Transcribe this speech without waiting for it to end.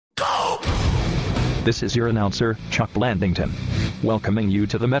This is your announcer, Chuck Blandington, welcoming you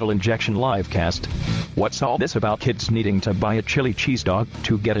to the Metal Injection Livecast. What's all this about kids needing to buy a chili cheese dog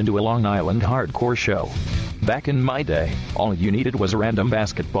to get into a Long Island hardcore show? Back in my day, all you needed was a random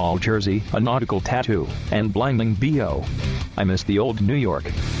basketball jersey, a nautical tattoo, and blinding BO. I miss the old New York.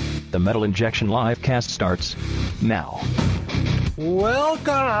 The Metal Injection Livecast starts now.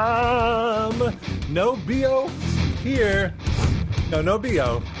 Welcome! No BO here. No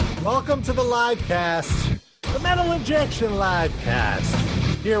BO. Welcome to the Livecast, the Metal Injection Livecast.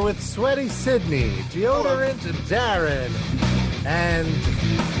 Here with Sweaty Sydney, Deodorant Darren, and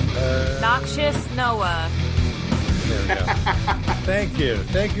Noxious Noah. There we go. Thank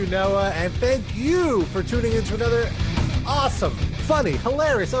you, Noah, and thank you for tuning in to another awesome, funny,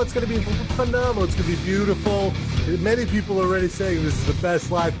 hilarious. Oh, it's going to be phenomenal. It's going to be beautiful. Many people are already saying this is the best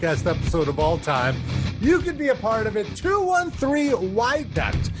Livecast episode of all time. You can be a part of it.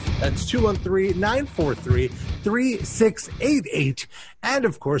 213-WIDE-NUT. That's 213-943-3688. And,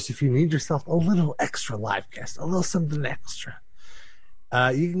 of course, if you need yourself a little extra Livecast, a little something extra,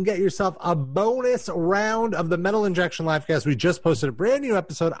 you can get yourself a bonus round of the Metal Injection Livecast. We just posted a brand new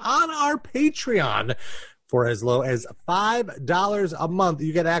episode on our Patreon. For as low as $5 a month,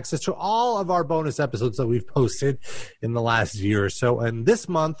 you get access to all of our bonus episodes that we've posted in the last year or so. And this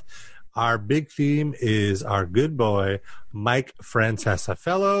month, our big theme is our good boy, Mike Francesa,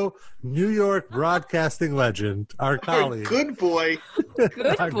 fellow New York broadcasting legend, our colleague. Good boy.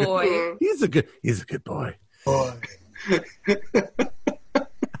 Good boy. He's a good boy.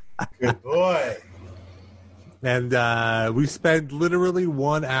 Good boy. And we spent literally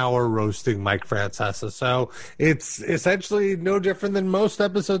 1 hour roasting Mike Francesa. So it's essentially no different than most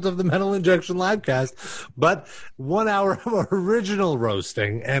episodes of the Metal Injection Livecast, but 1 hour of original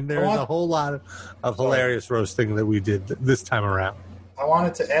roasting. And there's a whole lot of hilarious roasting that we did this time around. I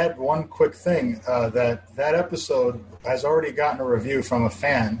wanted to add one quick thing, that episode has already gotten a review from a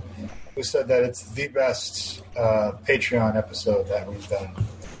fan who said that it's the best Patreon episode that we've done.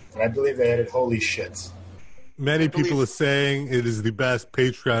 And I believe they added holy shit. Many people are saying it is the best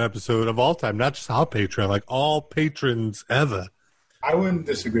Patreon episode of all time, not just our Patreon, like all patrons ever. I wouldn't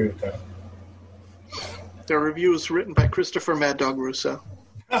disagree with that. The review was written by Christopher Mad Dog Russo.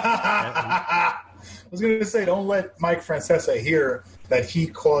 I was going to say, don't let Mike Francesa hear that he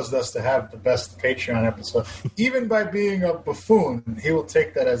caused us to have the best Patreon episode. Even by being a buffoon, he will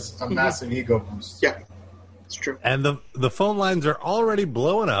take that as a massive ego boost. Yeah, it's true. And the phone lines are already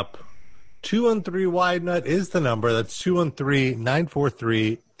blowing up. 213-WIDE-NUT is the number. That's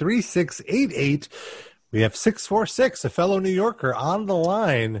 213-943-3688. We have 646, a fellow New Yorker, on the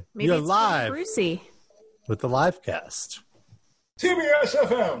line. Maybe You're it's live Brucey. with the Livecast. TBS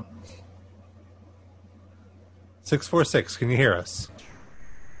FM. 646, can you hear us?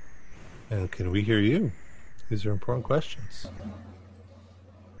 And can we hear you? These are important questions.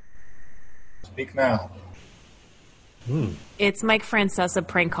 Speak now. It's Mike Francesa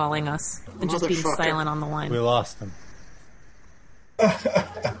prank calling us and just being Motherfucker. silent on the line. We lost him.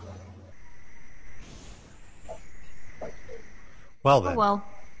 Well then. Oh, well.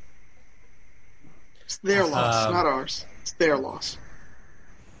 It's their loss, not ours. It's their loss.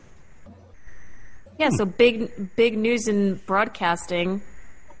 Yeah, so big news in broadcasting.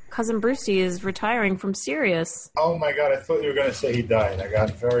 Cousin Brucey is retiring from Sirius. Oh my God, I thought you were going to say he died. I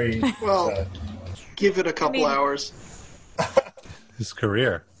got very Well, upset. give it a couple hours. His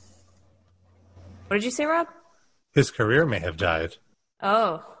career. What did you say, Rob? His career may have died.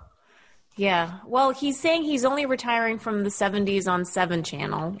 Oh, yeah. Well, he's saying he's only retiring from the 70s on 7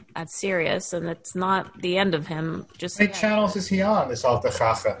 Channel at Sirius, and it's not the end of him. Just How many channels is he on, this Alta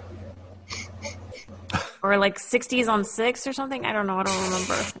Chacha? or like 60s on 6 or something. I don't know. I don't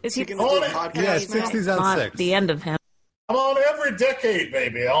remember. Is he? Gonna do a podcast Yeah, now? 60s on Not 6. the end of him. I'm on every decade,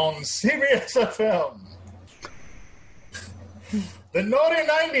 baby, on CBS FM. The naughty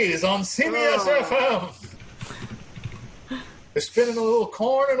 90s on CBS FM. They're spinning a little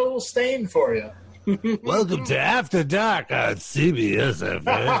corn and a little stain for you. Welcome to After Dark on CBS FM.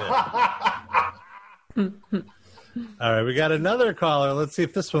 All right, we got another caller. Let's see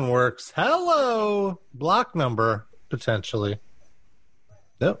if this one works. Hello. Block number, potentially.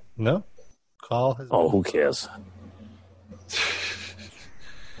 No. Call has... Oh, who cares?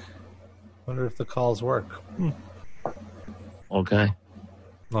 Wonder if the calls work. Okay.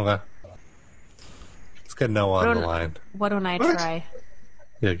 Okay. Let's get Noah on the line. Why don't I What? try?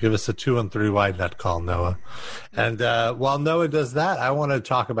 Yeah, give us a 213-WIDE-NUT call, Noah. And while Noah does that, I want to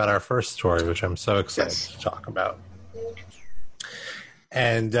talk about our first story, which I'm so excited to talk about.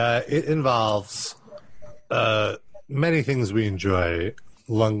 And it involves many things we enjoy.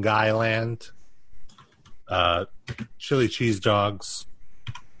 Long Island, chili cheese dogs,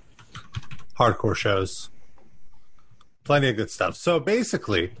 hardcore shows, plenty of good stuff. So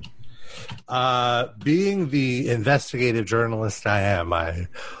basically, being the investigative journalist I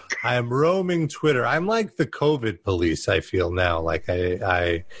am roaming Twitter. I'm like the COVID police. I feel now like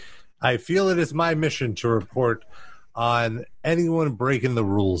I feel it is my mission to report on anyone breaking the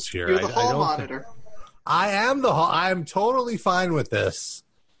rules here. You're the hall monitor. I am the hall. I'm totally fine with this.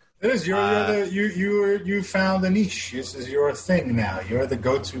 It is. You found a niche. This is your thing now. You're the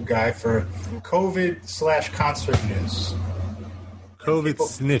go-to guy for COVID/concert news. COVID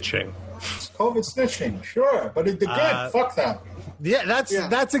snitching. COVID snitching, sure, but again, fuck them. Yeah,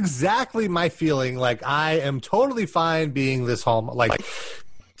 that's exactly my feeling. Like I am totally fine being this hall, like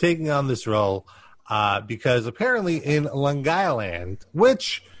taking on this role, because apparently in Long Island,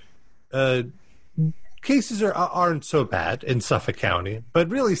 which cases aren't so bad in Suffolk County, but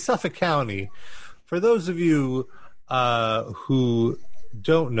really Suffolk County, for those of you who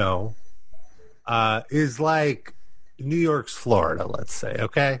don't know, is like New York's Florida, let's say.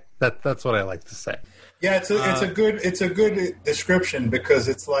 Okay, that's what I like to say. Yeah, it's a good description because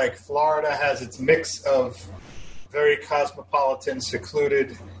it's like Florida has its mix of very cosmopolitan,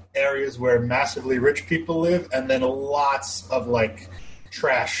 secluded areas where massively rich people live, and then lots of like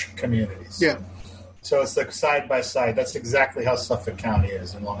trash communities. Yeah. So it's like side by side. That's exactly how Suffolk County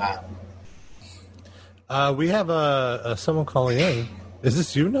is in Long Island. We have someone calling in. Is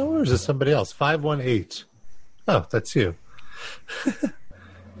this you, Noah, or is this somebody else? 518. Oh, that's you.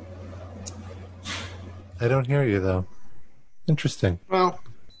 I don't hear you, though. Interesting. Well.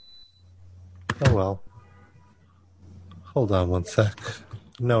 Oh, well. Hold on one sec.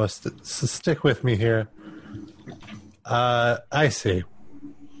 Noah, stick with me here. I see.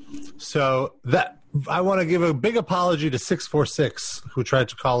 So that I want to give a big apology to 646, who tried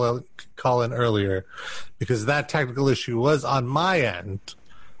to call in earlier, because that technical issue was on my end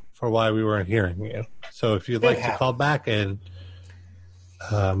for why we weren't hearing you. So if you'd like to call back in,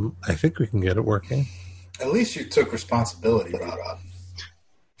 I think we can get it working. At least you took responsibility, Rob.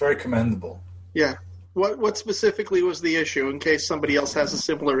 Very commendable. Yeah. What specifically was the issue, in case somebody else has a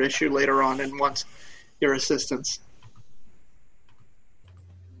similar issue later on and wants your assistance?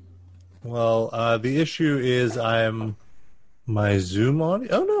 Well, the issue is my Zoom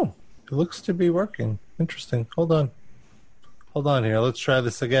audio. Oh, no. It looks to be working. Interesting. Hold on here. Let's try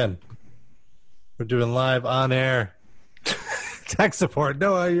this again. We're doing live on air tech support.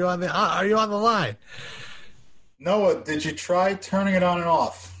 Noah, are you on the line? Noah, did you try turning it on and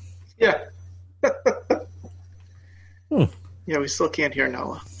off? Yeah. Yeah, we still can't hear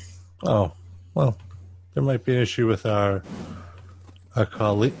Noah. Oh, well, there might be an issue with our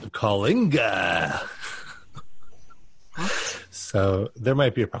calling. So there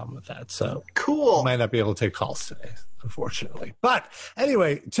might be a problem with that. So cool. We might not be able to take calls today, unfortunately. But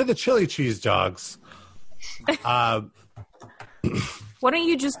anyway, to the chili cheese dogs. Why don't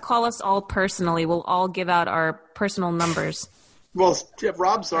you just call us all personally? We'll all give out our personal numbers. Well,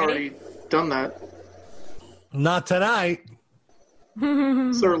 Rob's already done that. Not tonight.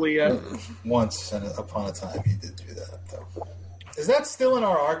 Certainly yet. Once upon a time he did do that, though. Is that still in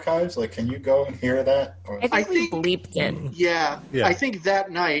our archives? Like, can you go and hear that? Or... I think we bleeped it. Yeah. I think that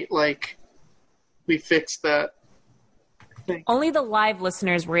night, we fixed that thing. Only the live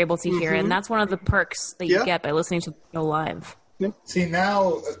listeners were able to hear it, and that's one of the perks that you get by listening to the show live. See,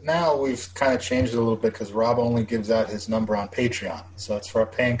 now we've kind of changed it a little bit because Rob only gives out his number on Patreon, so it's for our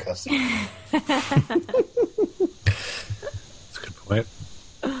paying customers. That's a good point.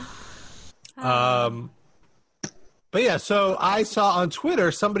 But yeah, so I saw on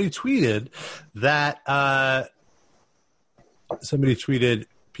Twitter somebody tweeted that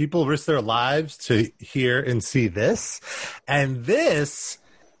people risk their lives to hear and see this, and this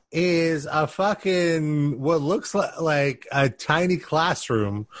is a fucking what looks like a tiny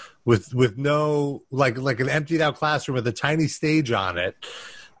classroom with no like an emptied out classroom with a tiny stage on it,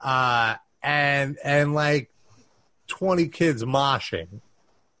 and like 20 kids moshing,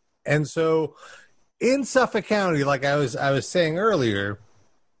 and so. In Suffolk County, like I was saying earlier,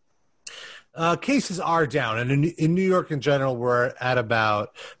 cases are down, and in New York in general, we're at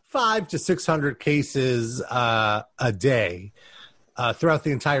about 500 to 600 cases a day throughout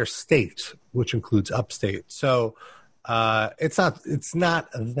the entire state, which includes upstate. So it's not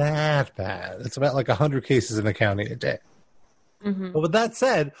that bad. It's about like 100 cases in the county a day. Mm-hmm. But with that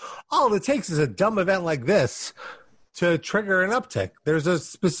said, all it takes is a dumb event like this to trigger an uptick. There's a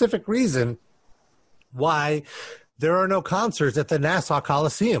specific reason why there are no concerts at the Nassau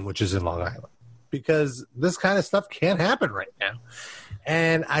Coliseum, which is in Long Island, because this kind of stuff can't happen right now.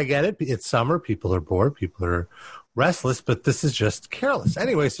 And I get it. It's summer. People are bored. People are restless, but this is just careless.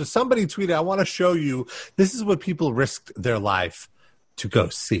 Anyway, so somebody tweeted, I want to show you, this is what people risked their life to go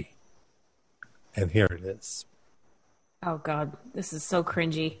see. And here it is. Oh, God. This is so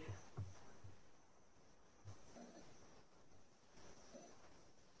cringy.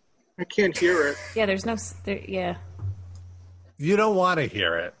 I can't hear it. Yeah, there's no... yeah. You don't want to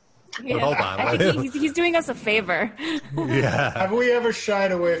hear it. Yeah. Hold on. I think he's doing us a favor. Yeah. Have we ever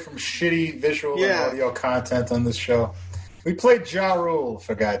shied away from shitty visual and audio content on this show? We played Ja Rule,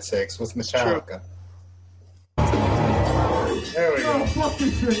 for God's sakes, with Metallica. There we go.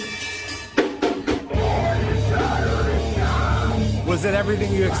 Was it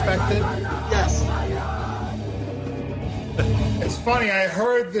everything you expected? Yes. It's funny, I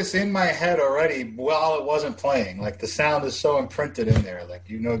heard this in my head already while it wasn't playing. Like, the sound is so imprinted in there. Like,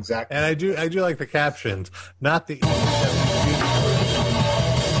 you know exactly. And I do like the captions, not the...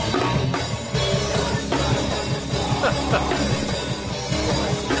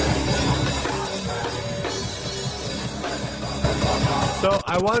 So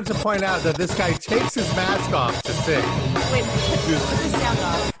I wanted to point out that this guy takes his mask off to sing. Wait, put the sound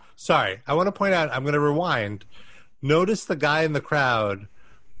off. Sorry, I want to point out, I'm going to rewind. Notice the guy in the crowd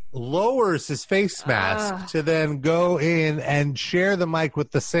lowers his face mask to then go in and share the mic with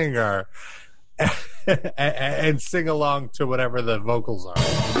the singer and sing along to whatever the vocals are.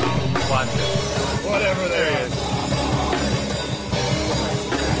 Watch it. Whatever there is.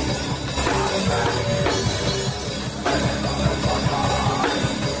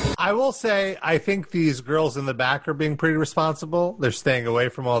 I will say, I think these girls in the back are being pretty responsible. They're staying away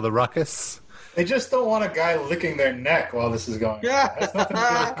from all the ruckus. They just don't want a guy licking their neck while this is going on. That's nothing to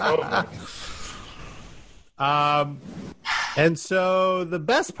do with COVID. And so the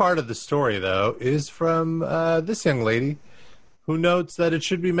best part of the story, though, is from this young lady who notes that it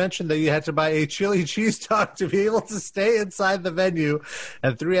should be mentioned that you had to buy a chili cheese dog to be able to stay inside the venue.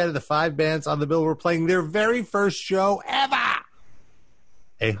 And 3 out of the 5 bands on the bill were playing their very first show ever.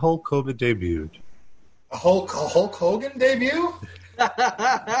 A Hulk Hogan debuted. A Hulk Hogan debut?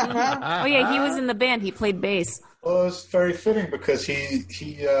 Oh, yeah, he was in the band. He played bass. Well, it's very fitting because he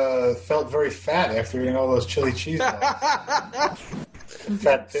felt very fat after eating all those chili cheese dogs.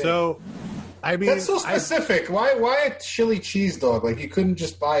 Fat pig. So, I mean... That's so specific. Why a chili cheese dog? Like, you couldn't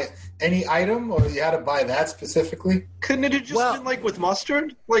just buy any item, or you had to buy that specifically? Couldn't it have just been, like, with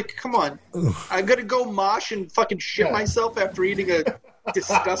mustard? Like, come on. I'm going to go mosh and fucking shit myself after eating a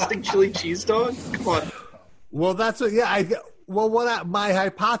disgusting chili cheese dog? Come on. Well, that's what... Yeah, my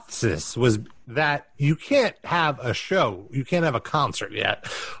hypothesis was that you can't have a show, you can't have a concert yet,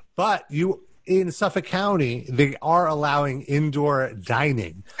 but in Suffolk County, they are allowing indoor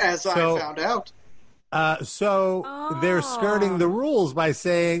dining. As I found out. So they're skirting the rules by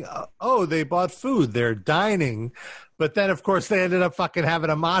saying, they bought food, they're dining. But then, of course, they ended up fucking having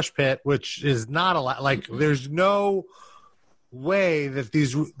a mosh pit, which is not allowed. Like, there's no way that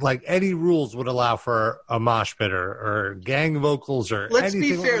these, like, any rules would allow for a mosh pit or gang vocals or Let's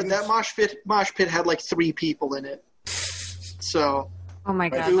anything. Be fair, like that mosh pit had like 3 people in it. So Oh my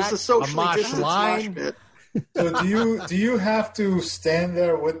God. it was a socially mosh distanced line? mosh pit. So do you have to stand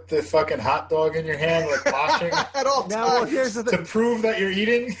there with the fucking hot dog in your hand, like moshing, At all Now, well, times. here's the to thing. prove that you're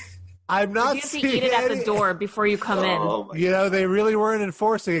eating? I'm not You have to seeing eat it at any- the door before you come Oh, in. my You know, they really weren't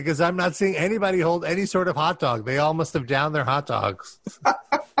enforcing it because I'm not seeing anybody hold any sort of hot dog. They all must have downed their hot dogs.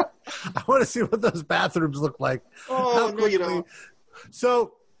 I want to see what those bathrooms look like. Oh, How no, you quickly- don't.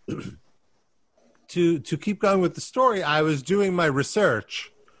 So, to keep going with the story, I was doing my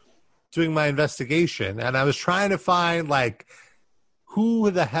research, doing my investigation, and I was trying to find, like, who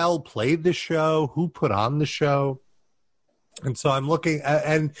the hell played the show, who put on the show. And so I'm looking,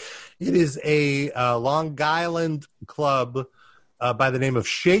 and it is a Long Island club by the name of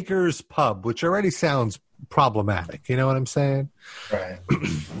Shaker's Pub, which already sounds problematic. You know what I'm saying? Right.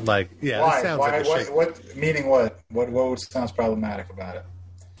 Like, yeah, Why? this sounds Why? like a What? Shaker. What? Meaning what? What sounds problematic about it?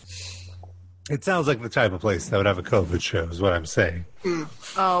 It sounds like the type of place that would have a COVID show, is what I'm saying.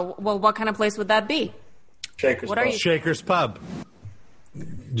 Oh, well, what kind of place would that be? Shaker's What are Pub. you- Shaker's Pub.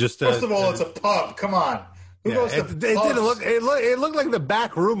 Just First of all, it's a pub. Come on. Who yeah, goes to it didn't pubs? look. It looked like the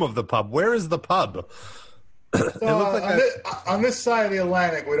back room of the pub. Where is the pub? So, looked like on this side of the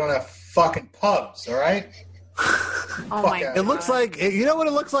Atlantic, we don't have fucking pubs. All right. Oh my Fuck God. It looks like, you know what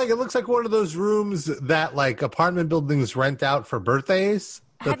it looks like? It looks like one of those rooms that, like, apartment buildings rent out for birthdays.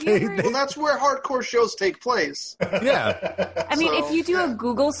 Have you ever- Well, that's where hardcore shows take place. Yeah. I mean, So, if you do yeah. a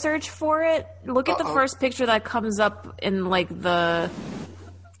Google search for it, look at the first picture that comes up in, like, the...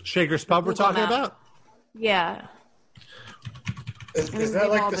 Shaker's Pub we're Google talking Map. about? Yeah. Is that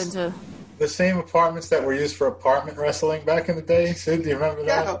We've like all been to. the same apartments that were used for apartment wrestling back in the day? Sid, do you remember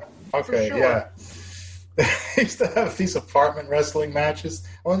that? Yeah, Okay, for sure. yeah. They used to have these apartment wrestling matches.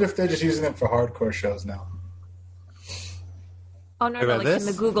 I wonder if they're just using them for hardcore shows now. Oh no, About no, like this?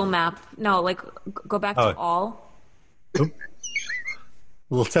 in the Google map. No, like go back to Oh. all.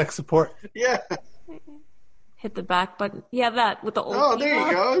 Little tech support. Yeah. Hit the back button. Yeah, that with the old. Oh, there you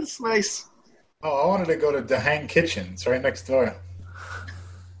people. go. It's nice. Oh, I wanted to go to The Hang Kitchen. It's right next door.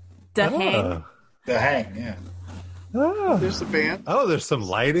 The hang. Oh. The Hang, yeah. Oh. There's the band. Oh, there's some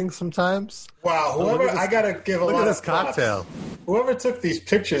lighting sometimes. Wow, look whoever at this- I gotta give a Look lot at of this props. cocktail. Whoever took these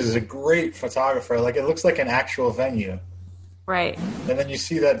pictures is a great photographer. Like it looks like an actual venue. Right. And then you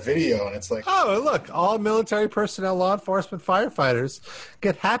see that video and it's like, Oh, look, all military personnel, law enforcement, firefighters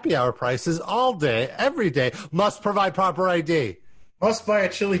get happy hour prices all day, every day. Must provide proper ID. must buy a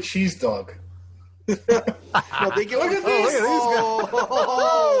chili cheese dog. No, they get Look at these.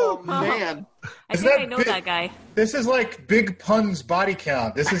 Oh, man. I Is think that I know big- that guy. This is like Big Pun's body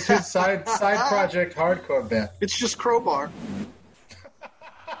count. This is his side project hardcore band. It's just Crowbar.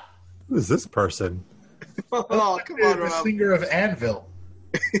 Who is this person? Oh, come The on, Rob. singer of Anvil.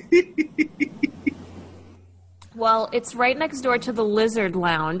 Well, it's right next door to the Lizard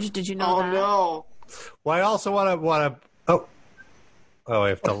Lounge. Did you know Oh, that? no. Well, I also want to. Oh, I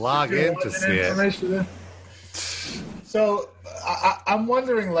have to log in to see it. Information there. So I'm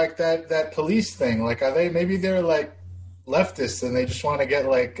wondering, like that police thing. Like, are they? Maybe they're like leftists, and they just want to get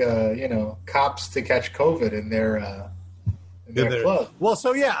like cops to catch COVID in their club. Well,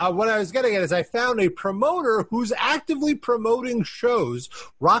 so yeah, what I was getting at is I found a promoter who's actively promoting shows,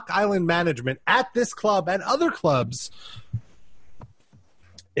 Rock Island Management, at this club and other clubs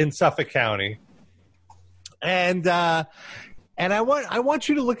in Suffolk County. And I want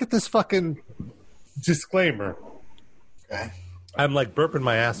you to look at this fucking disclaimer. Okay. I'm like burping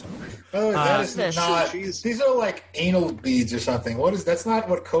my ass off. Oh, that is this? not. Jeez. These are like anal beads or something. What is? That's not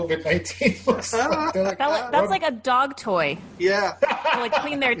what COVID-19 looks like. They're like, That's like a dog toy Yeah. to like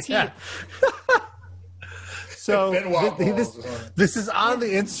clean their teeth. So Benoit balls this, or something. this is on the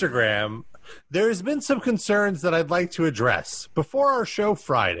Instagram. There's been some concerns that I'd like to address. Before our show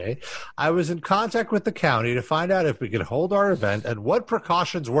Friday, I was in contact with the county to find out if we could hold our event and what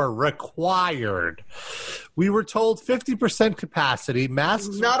precautions were required. We were told 50% capacity,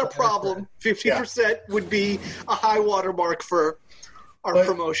 masks. Not a problem. 50% would be a high watermark for our But-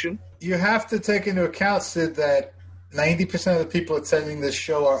 promotion. You have to take into account, Sid, that 90% of the people attending this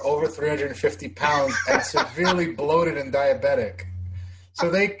show are over 350 pounds and severely bloated and diabetic. So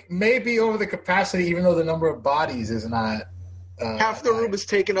they may be over the capacity, even though the number of bodies is not. Half the room is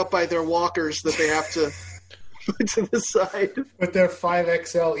taken up by their walkers that they have to put to the side. With their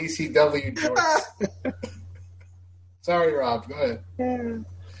 5XL ECW jorts. Sorry, Rob. Go ahead.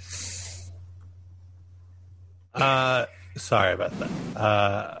 Sorry about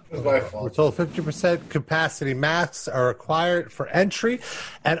that. It was my We're fault. told 50% capacity masks are required for entry,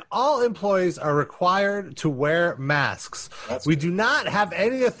 and all employees are required to wear masks. That's We good. do not have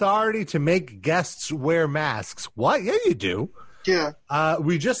any authority to make guests wear masks. What? Yeah, you do. Yeah.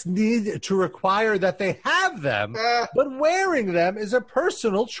 We just need to require that they have them, but wearing them is a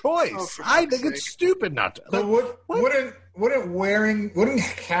personal choice. Oh, for I fuck's think it's sake. stupid not to. So wouldn't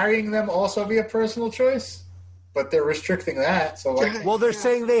carrying them also be a personal choice? But they're restricting that, so like, Well, they're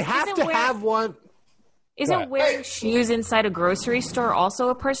saying they have Isn't to wear- have one. Isn't Right. wearing shoes inside a grocery store also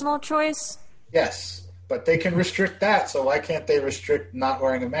a personal choice? yes, but they can restrict that. So why can't they restrict not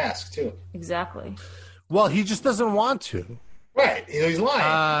wearing a mask too? Exactly. Well, he just doesn't want to. Right, he's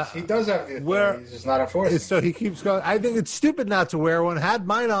lying. He does have the where- authority. He's just not enforcing. So he keeps going. I think it's stupid not to wear one. Had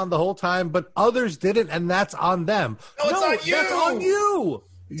mine on the whole time, but others didn't, and that's on them. No, it's on you. That's on you.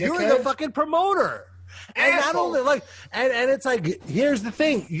 You're Dickhead. the fucking promoter. And not Asshole. only like, and it's like, here's the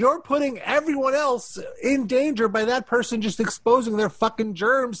thing: you're putting everyone else in danger by that person just exposing their fucking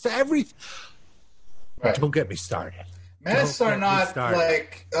germs to everything. Right. Don't get me started. Masks Don't are get me not started.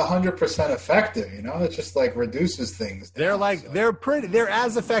 like 100% effective. You know, it just like reduces things. They're down, like so. they're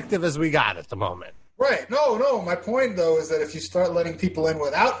as effective as we got at the moment. Right. No. My point though is that if you start letting people in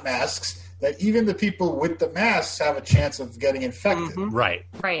without masks, that even the people with the masks have a chance of getting infected. Right.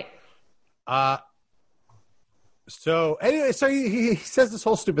 Right. So anyway, so he says this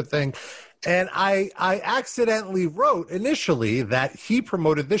whole stupid thing, and I accidentally wrote initially that he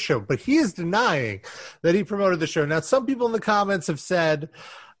promoted this show, but he is denying that he promoted the show. Now, some people in the comments have said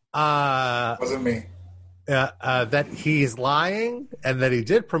Wasn't me. that he's lying and that he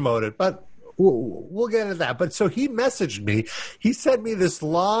did promote it, but we'll get into that. But so he messaged me. He sent me this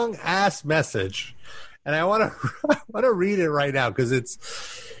long ass message. and I want to read it right now because it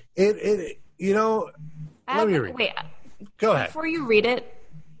you know. Let me read. Wait, go ahead. Before you read it,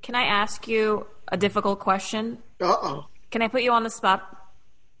 can I ask you a difficult question? Uh-oh. Can I put you on the spot,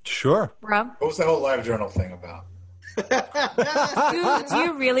 Sure. Rob? What was the whole live journal thing about? Do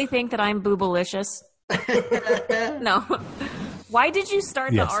you really think that I'm boobalicious? No. Why did you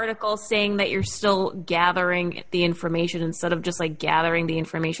start Yes. the article saying that you're still gathering the information instead of just like gathering the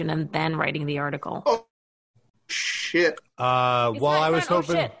information and then writing the article? Oh, shit. Well, I was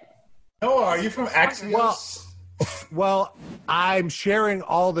hoping. shit. Noah, are you from Axios? Well, I'm sharing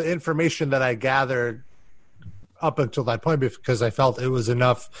all the information that I gathered up until that point because I felt it was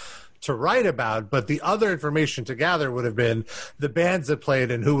enough to write about, but the other information to gather would have been the bands that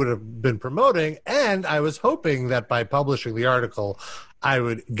played and who would have been promoting, and I was hoping that by publishing the article, I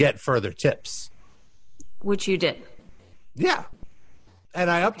would get further tips. Which you did. Yeah.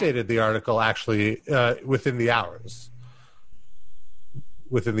 And I updated the article actually within the hour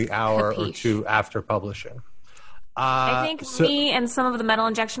or Capiche. two after publishing. I think me and some of the Metal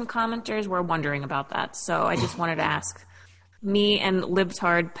Injection commenters were wondering about that, so I just wanted to ask. Me and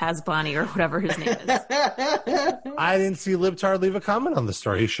Libtard Pazbani, or whatever his name is. I didn't see Libtard leave a comment on the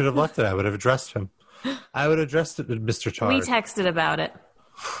story. He should have left it. I would have addressed him. I would have addressed it, Mr. Tard. We texted about it.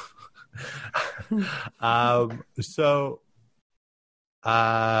 Oh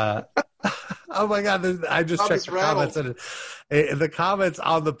my God! I just checked the comments, and the comments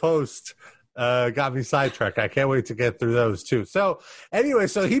on the post got me sidetracked. I can't wait to get through those too. So anyway,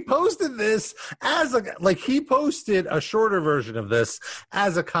 so he posted this as he posted a shorter version of this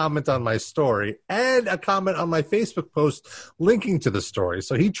as a comment on my story and a comment on my Facebook post linking to the story.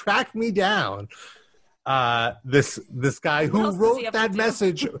 So he tracked me down. This guy who wrote that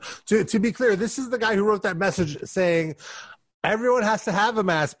message. To be clear, this is the guy who wrote that message saying everyone has to have a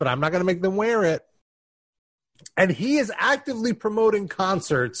mask, but I'm not going to make them wear it. And he is actively promoting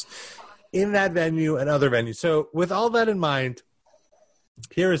concerts in that venue and other venues. So with all that in mind,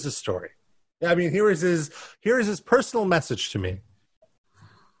 here is his story. I mean, here is his personal message to me.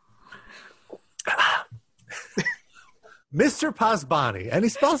 Mr. Pazbani, and he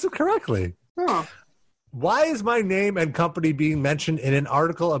spells it correctly. Huh. Why is my name and company being mentioned in an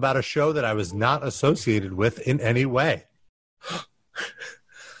article about a show that I was not associated with in any way?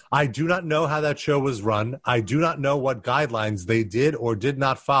 I do not know how that show was run. I do not know what guidelines they did or did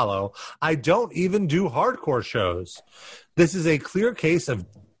not follow. I don't even do hardcore shows. This is a clear case of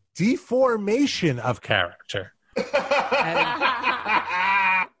deformation of character. That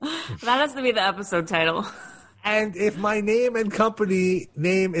has to be the episode title. And if my name and company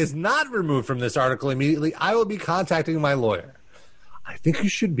name is not removed from this article immediately, I will be contacting my lawyer. I think you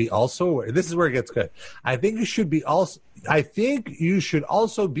should be also aware. This is where it gets good. I think you should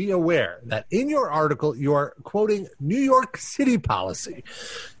also be aware that in your article you are quoting New York City policy.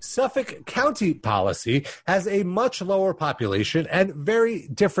 Suffolk County policy has a much lower population and very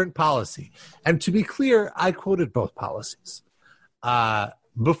different policy. And to be clear, I quoted both policies.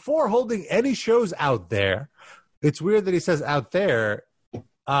 Before holding any shows out there, it's weird that he says out there,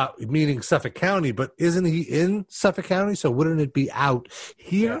 meaning Suffolk County, but isn't he in Suffolk County? So wouldn't it be out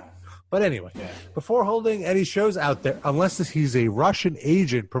here? Yeah. But anyway, before holding any shows out there, unless he's a Russian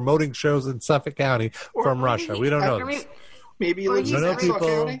agent promoting shows in Suffolk County from Russia. We don't know this. Maybe he lives in Nassau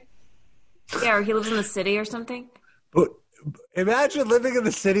County. Yeah, or he lives in the city or something. But imagine living in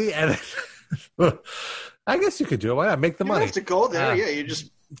the city and I guess you could do it. Why not? Make the You money. don't have to go there. Yeah, you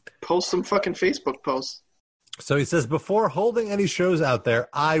just post some fucking Facebook posts. So he says, before holding any shows out there,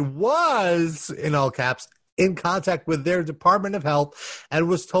 I was, in all caps, in contact with their Department of Health and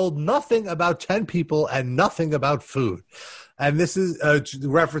was told nothing about 10 people and nothing about food. And this is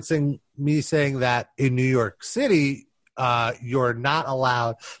referencing me saying that in New York City, you're not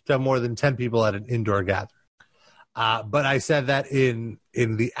allowed to have more than 10 people at an indoor gathering. But I said that in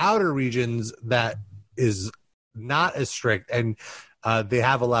the outer regions, that is not as strict, and they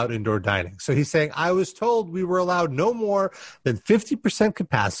have allowed indoor dining. So he's saying, I was told we were allowed no more than 50%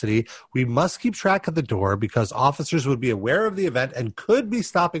 capacity. We must keep track of the door because officers would be aware of the event and could be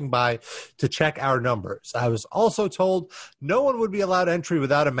stopping by to check our numbers. I was also told no one would be allowed entry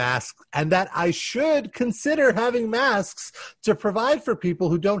without a mask and that I should consider having masks to provide for people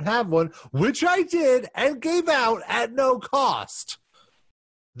who don't have one, which I did and gave out at no cost.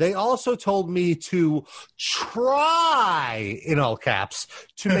 They also told me to try, in all caps,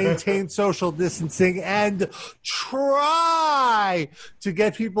 to maintain social distancing and try to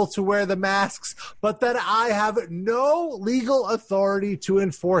get people to wear the masks, but that I have no legal authority to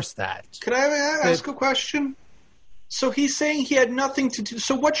enforce that. Could I ask a question? So he's saying he had nothing to do.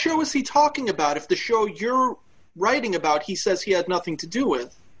 So what show is he talking about? If the show you're writing about, he says he had nothing to do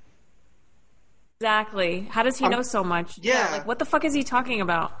with. Exactly. How does he know so much? Yeah. Like, what the fuck is he talking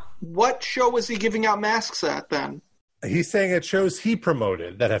about? What show was he giving out masks at then? He's saying it shows he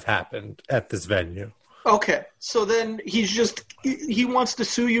promoted that have happened at this venue. Okay, so then he wants to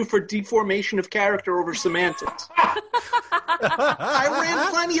sue you for deformation of character over semantics. I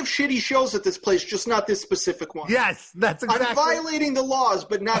ran plenty of shitty shows at this place, just not this specific one. Yes, that's exactly. I'm violating the laws,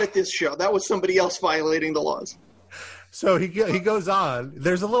 but not at this show. That was somebody else violating the laws. So he goes on.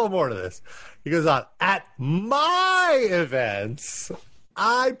 There's a little more to this. He goes on. At my events,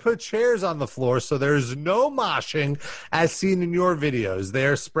 I put chairs on the floor so there's no moshing as seen in your videos. They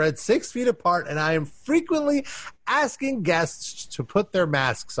are spread 6 feet apart, and I am frequently asking guests to put their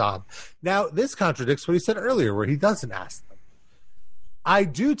masks on. Now, this contradicts what he said earlier, where he doesn't ask them. I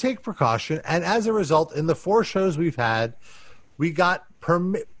do take precaution, and as a result, in the 4 shows we've had, we've got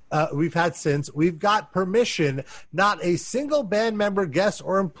permission. Not a single band member, guest,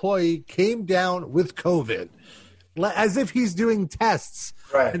 or employee came down with COVID. As if he's doing tests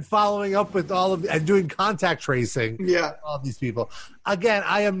and following up with all of and doing contact tracing. Yeah, all these people. Again,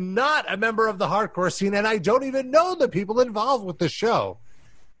 I am not a member of the hardcore scene, and I don't even know the people involved with the show.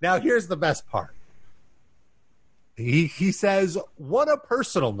 Now, here's the best part. He says, on a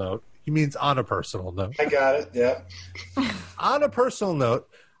personal note. He means on a personal note. I got it. Yeah. On a personal note,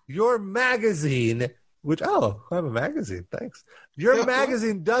 your magazine, which I have a magazine. Thanks. Your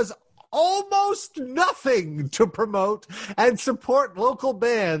magazine does almost nothing to promote and support local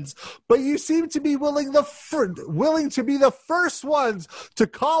bands, but you seem to be willing to be the first ones to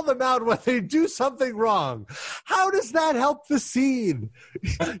call them out when they do something wrong. How does that help the scene?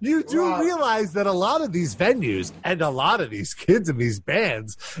 You do realize that a lot of these venues and a lot of these kids in these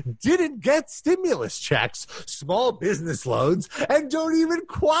bands didn't get stimulus checks, small business loans, and don't even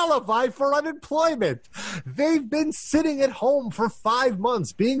qualify for unemployment. They've been sitting at home for 5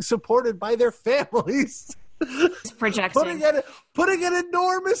 months being supported by their families. Projecting. Putting an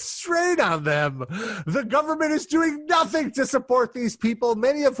enormous strain on them. The government is doing nothing to support these people,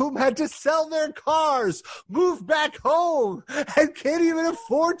 many of whom had to sell their cars, move back home, and can't even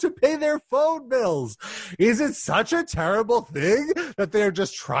afford to pay their phone bills. Is it such a terrible thing that they're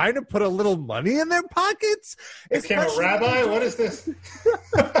just trying to put a little money in their pockets? Became a rabbi? What is this?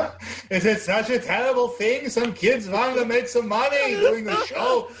 Is it such a terrible thing? Some kids wanted to make some money doing the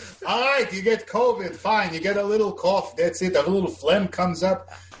show. All right, you get COVID, fine. You get a little cough, that's it. A little phlegm comes up.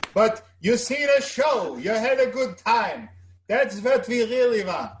 But you see the show. You had a good time. That's what we really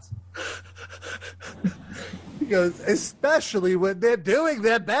want. He goes, especially when they're doing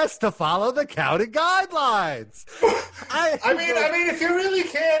their best to follow the county guidelines. I mean, if you really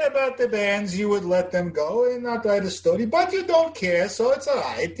cared about the bands, you would let them go and not write a story. But you don't care, so it's all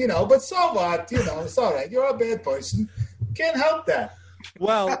right, But so what? It's all right. You're a bad person. Can't help that.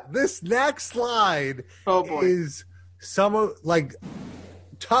 Well, this next slide is some like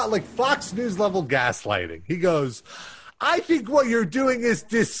Fox News level gaslighting. He goes, I think what you're doing is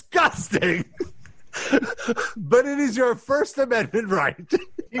disgusting, but it is your First Amendment right.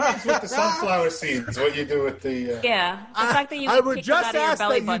 He means with the sunflower seeds, what you do with the... The fact that you I would kick just them out of your ask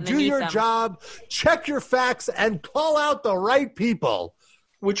belly that you button do and eat your them. job, check your facts, and call out the right people.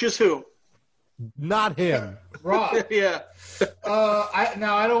 Which is who? Not him. Rob. Yeah. I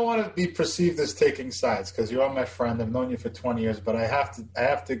don't want to be perceived as taking sides because you are my friend. I've known you for 20 years, but I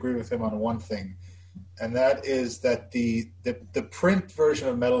have to agree with him on one thing, and that is that the print version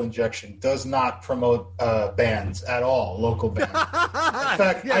of Metal Injection does not promote bands at all, local bands. In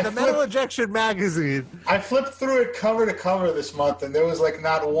fact, Metal Injection magazine. I flipped through it cover to cover this month, and there was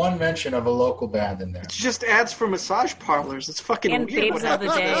not one mention of a local band in there. It's just ads for massage parlors. It's fucking And weird. Babes of the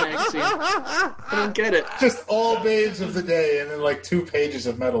Day. I don't get it. Just all babes of the day, and then 2 pages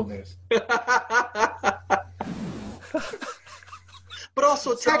of metal news. But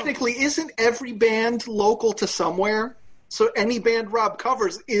also, technically, isn't every band local to somewhere? So any band Rob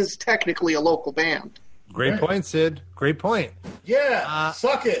covers is technically a local band. Great point, Sid. Great point. Yeah,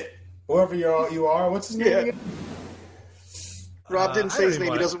 suck it, whoever you are. What's his name again? Rob didn't say his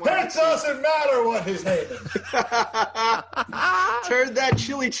name. He doesn't want That doesn't matter what his name is. Turn that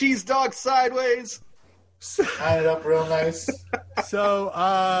chili cheese dog sideways. Tie it up real nice. So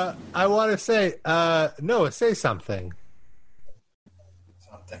I want to say, Noah, say something.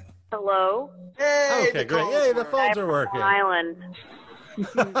 Hello? Hey, Okay, great. Yay, the phones are working. Island.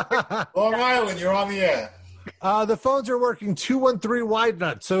 Long Island, you're on the air. The phones are working. 213 Wide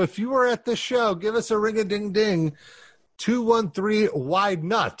Nut. So if you were at the show, give us a ring a ding ding. 213 Wide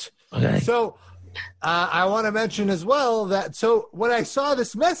Nut. Okay. So I want to mention as well that so when I saw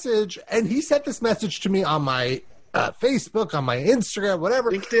this message, and he sent this message to me on my Facebook, on my Instagram,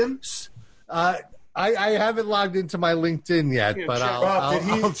 whatever. LinkedIn? I haven't logged into my LinkedIn yet, Yeah, but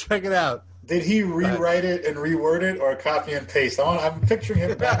check. I'll check it out. Did he rewrite it and reword it, or copy and paste? I'm picturing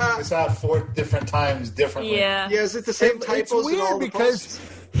him backing this out 4 different times differently. Yeah. Yeah, is it the same typos It's weird in all the because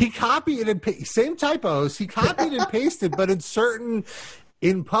posts? he copied and same typos. He copied and pasted, but in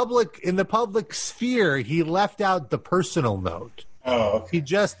the public sphere, he left out the personal note. Oh, okay. He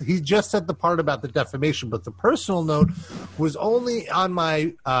just said the part about the defamation, but the personal note was only on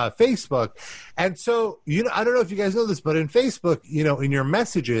my Facebook. And so, I don't know if you guys know this, but in Facebook, in your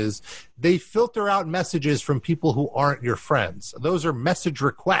messages, they filter out messages from people who aren't your friends. Those are message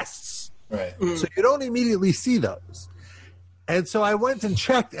requests. Right. So you don't immediately see those. And so I went and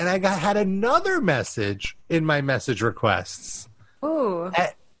checked, and I had another message in my message requests. Ooh.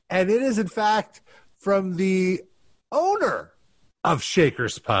 And it is, in fact, from the owner of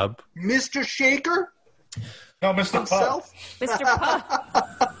Shaker's Pub. Mr. Shaker? No, Mr. Himself? Mr.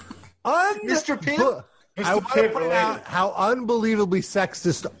 Puff. Mr. Pimp? I want to point out how unbelievably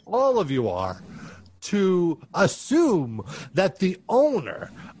sexist all of you are to assume that the owner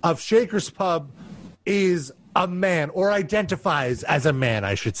of Shaker's Pub is a man, or identifies as a man,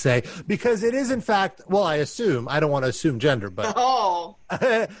 I should say, because it is, in fact, well, I don't want to assume gender, but Oh.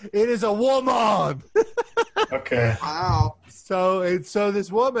 it is a woman. Okay. Wow. So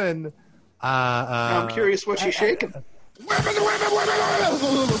this woman. I'm curious what she's shaking.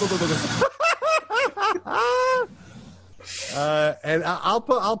 And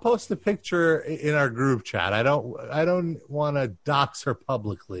I'll post a picture in our group chat. I don't want to dox her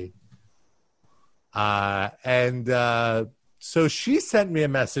publicly. So she sent me a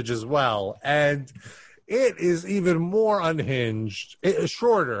message as well, and it is even more unhinged,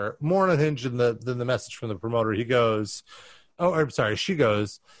 shorter, more unhinged than the message from the promoter. He goes, she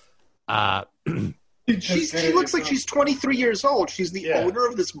goes, She looks like she's 23 years old. She's the owner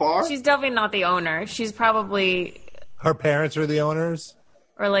of this bar? She's definitely not the owner. She's probably her parents are the owners,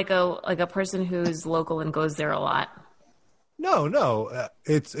 or like a person who's local and goes there a lot. No,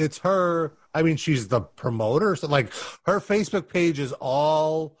 it's her. I mean, she's the promoter. So, like, her Facebook page is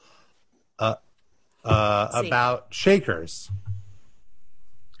all about Shakers.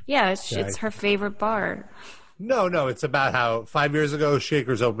 Yeah, it's her favorite bar. No, it's about how 5 years ago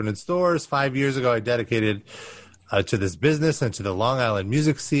Shakers opened its doors. 5 years ago, I dedicated to this business and to the Long Island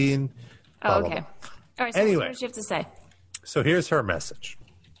music scene. Oh, blah, okay. blah, blah. All right, so Anyway. what does she have to say? So here's her message.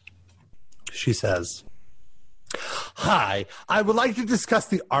 She says, "Hi, I would like to discuss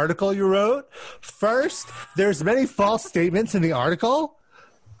the article you wrote. First, there's many false statements in the article.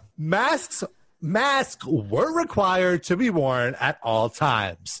 Masks were required to be worn at all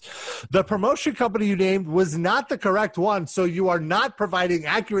times. The promotion company you named was not the correct one, so you are not providing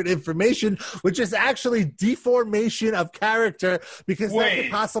accurate information, which is actually deformation of character, because that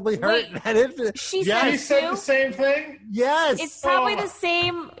could possibly hurt that infant." She He said said too? the same thing? Yes. It's probably the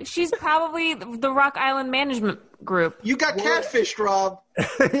same. She's probably the Rock Island Management Group. You got catfished, Rob.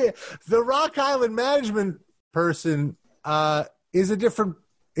 The Rock Island management person is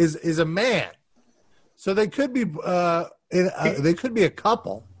a man. So they could be they could be a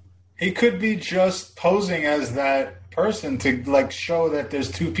couple. He could be just posing as that person to like show that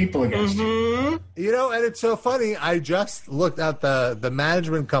there's two people against you. You know, and it's so funny. I just looked at the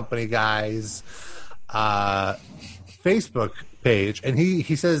management company guy's Facebook page, and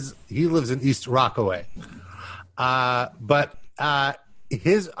he says he lives in East Rockaway. But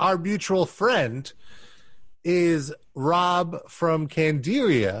our mutual friend is Rob from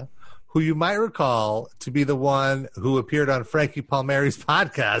Candiria, who you might recall to be the one who appeared on Frankie Palmieri's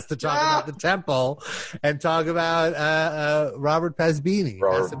podcast to talk about the temple and talk about Robert Pasbini.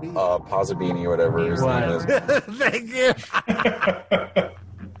 Pazzabini, whatever his name is. Thank you.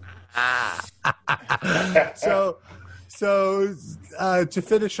 So to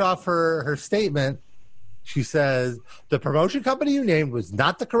finish off her statement, she says, the promotion company you named was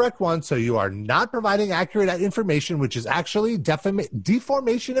not the correct one, so you are not providing accurate information, which is actually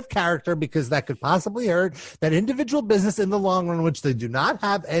deformation of character, because that could possibly hurt that individual business in the long run, which they do not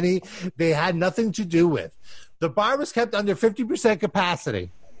have they had nothing to do with. The bar was kept under 50% capacity.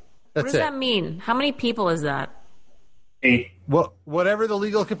 That's What does that mean? How many people is that? 8. Well, whatever the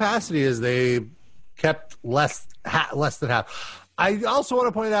legal capacity is, they kept less than half. I also want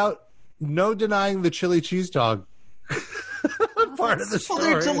to point out, no denying the chili cheese dog part of the story. Well,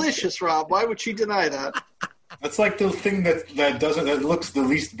 they're delicious, Rob. Why would she deny that? That's like the thing that looks the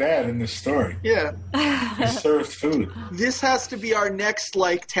least bad in this story. Yeah. He served food. This has to be our next,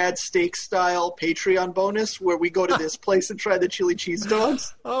 like, Tad Steak style Patreon bonus where we go to this place and try the chili cheese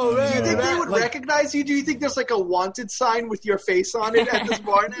dogs. Oh, Do man. you think they would recognize you? Do you think there's like a wanted sign with your face on it at this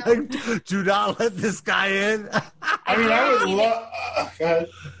bar now? Do not let this guy in. I mean, I would love... go ahead.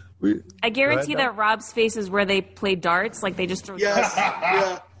 I guarantee that Rob's face is where they play darts. Like they just throw Yes. darts.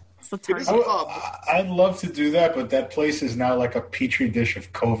 Yeah. It's the It is target. a pub. I'd love to do that, but that place is now like a petri dish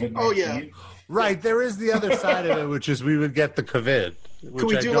of COVID-19. Oh, yeah. Right, there is the other side of it, which is we would get the COVID. Could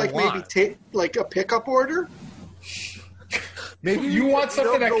we do like maybe take like a pickup order? maybe You want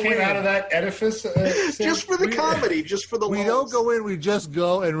something that don't go came in. out of that edifice? Sam? Just for the comedy, just for the We lulz. don't go in. We just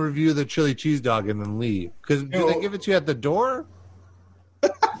go and review the chili cheese dog and then leave. Because do they give it to you at the door?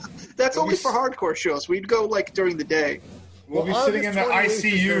 That's only for hardcore shows. We'd go like during the day. We'll be Well, sitting in the August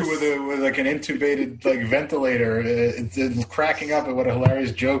 28th ICU with like an intubated like ventilator, it's cracking up at what a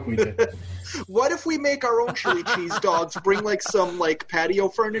hilarious joke we did. What if we make our own chili cheese dogs, bring like some like patio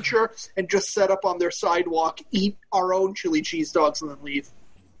furniture, and just set up on their sidewalk, eat our own chili cheese dogs, and then leave?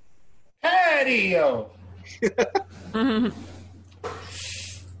 Patio.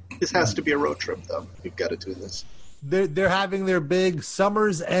 This has to be a road trip, though. We've got to do this. They're having their big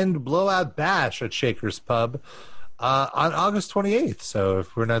Summer's End blowout bash at Shaker's Pub on August 28th. So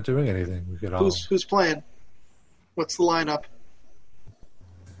if we're not doing anything, we could all Who's playing? What's the lineup?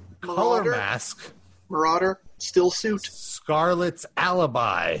 Color Mask, Marauder, Still Suit, Scarlet's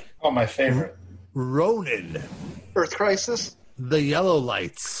Alibi, Oh, my favorite. Ronin, Earth Crisis, The Yellow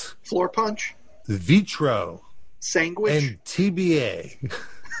Lights, Floor Punch, Vitro, Sandwich. and TBA.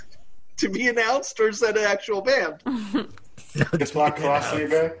 To be announced, or is that an actual band? It's Black Velocity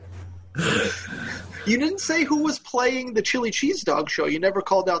Bay. You didn't say who was playing the Chili Cheese Dog show. You never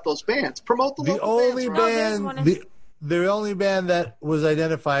called out those bands. Promote the The local only bands. Rob. there's band, one in- the only band that was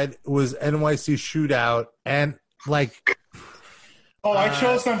identified was NYC Shootout, and like Oh, I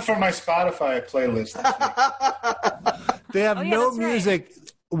chose them for my Spotify playlist this week. they have Oh, yeah, no that's right. music.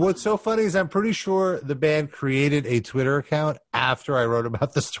 What's so funny is I'm pretty sure the band created a Twitter account after I wrote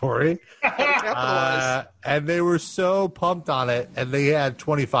about the story. Capitalize. And they were so pumped on it, and they had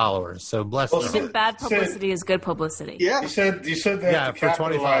 20 followers. So bless Well, them. Even bad publicity is good publicity. Yeah. You said they Yeah, have to for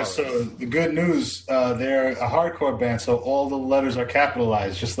 20 capitalize. So followers. the good news, they're a hardcore band, so all the letters are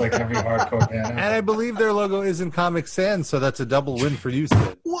capitalized, just like every hardcore band. And I believe their logo is in Comic Sans, so that's a double win for you,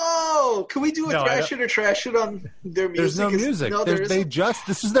 Sid. Whoa! Can we do a No, I thrash it or trash it on their music? There's no music. No, There's- there isn't.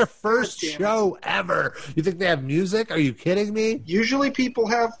 this is their first God damn it. show ever. You think they have music? Are you kidding me? Usually people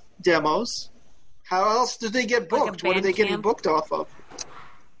have demos. How else do they get Like a booked? What are they getting Bandcamp? booked off of?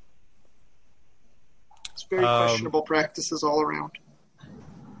 It's very questionable practices all around.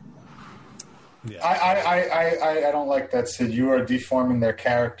 I don't like that, Sid. You are deforming their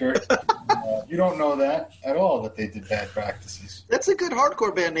character. You don't know that at all, that they did bad practices. That's a good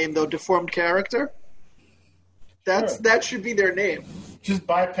hardcore band name, though. Deformed Character. Sure. That should be their name. Just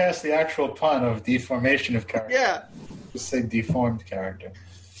bypass the actual pun of deformation of character. Yeah. Just say deformed character.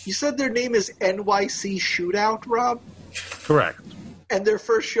 You said their name is NYC Shootout, Rob, Correct. and their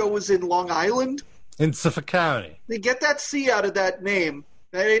first show was in Long Island. In Suffolk County. They get that C out of that name.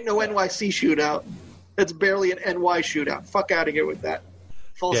 That ain't no NYC Shootout. That's barely an NY Shootout. Fuck out of here with that.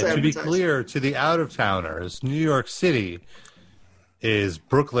 False Yeah, to be advertising. clear to the out-of-towners, New York City is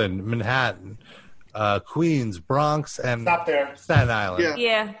Brooklyn, Manhattan, Queens, Bronx, and Stop there. Staten Island.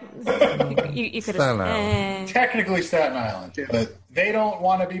 Yeah. Yeah. You could Staten have. Technically Staten Island, Yeah. but they don't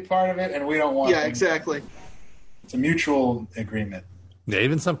want to be part of it, and we don't want Yeah, them. exactly. It's a mutual agreement. Yeah,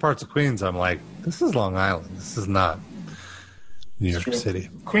 even some parts of Queens, I'm like, this is Long Island. This is not New York True. City.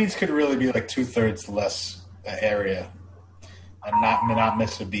 Queens could really be like 2/3 less area and not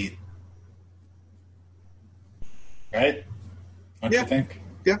miss a beat. Right? Don't Yeah. you think?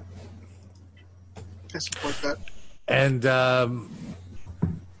 Yeah. I support that. And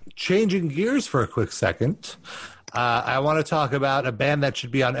changing gears for a quick second, I want to talk about a band that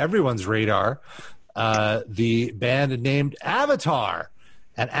should be on everyone's radar. The band named Avatar,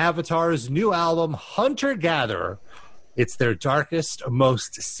 and Avatar's new album, Hunter Gatherer. It's their darkest,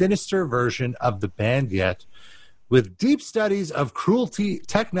 most sinister version of the band yet, with deep studies of cruelty,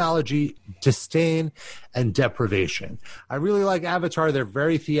 technology, disdain, and deprivation. I really like Avatar. They're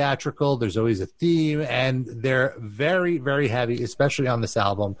very theatrical. There's always a theme, and they're very, very heavy, especially on this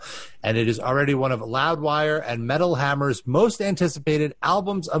album. And it is already one of Loudwire and Metal Hammer's most anticipated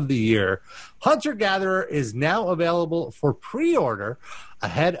albums of the year. Hunter Gatherer is now available for pre-order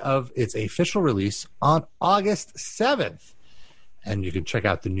ahead of its official release on August 7th. And you can check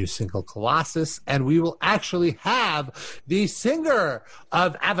out the new single Colossus. And we will actually have the singer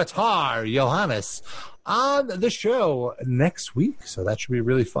of Avatar, Johannes, on the show next week. So that should be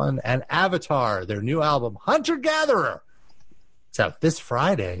really fun. And Avatar, their new album, Hunter Gatherer. It's out this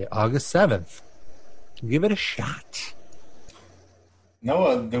Friday, August 7th. Give it a shot.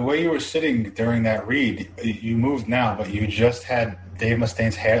 Noah, the way you were sitting during that read, you moved now, but you just had Dave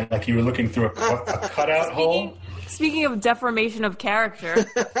Mustaine's hair, like you were looking through a cutout hole. Speaking of deformation of character.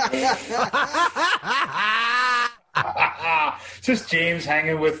 Just James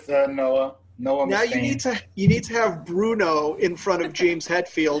hanging with Noah. Noah now Mustaine. you need to have Bruno in front of James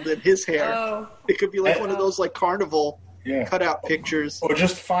Hetfield and his hair. Oh. It could be like one of those like carnival cutout pictures. Or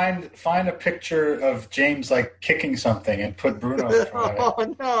just find a picture of James like kicking something and put Bruno in front of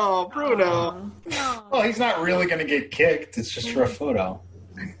it. Oh no, Bruno. No. Well, he's not really going to get kicked. It's just for a photo.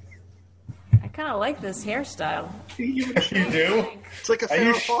 I kind of like this hairstyle. You do? It's like a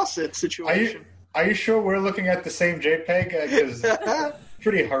Farrah Fawcett situation. Are you sure we're looking at the same JPEG? Because it's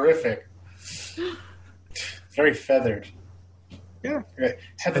pretty horrific. Very feathered. Yeah.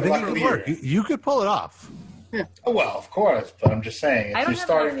 I think it would work. You could pull it off. Yeah. Oh, well, of course, but I'm just saying. If you're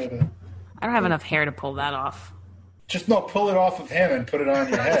starting with I don't have enough hair to pull that off. Just pull it off of him and put it on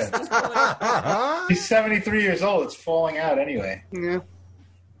your head. He's 73 years old. It's falling out anyway. Yeah.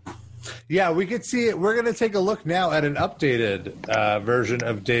 Yeah, we could see it. We're going to take a look now at an updated version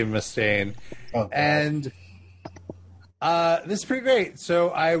of Dave Mustaine. Oh, and this is pretty great. So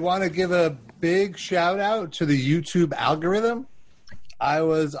I want to give a big shout out to the YouTube algorithm. I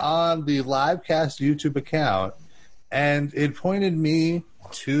was on the Livecast YouTube account, and it pointed me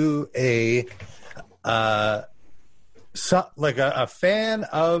to a fan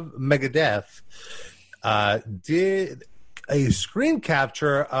of Megadeth did a screen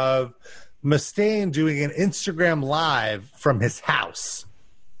capture of Mustaine doing an Instagram Live from his house.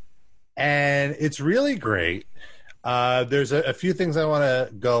 And it's really great. There's a few things I want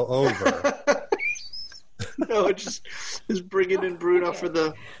to go over. No, it just is bringing in Bruno for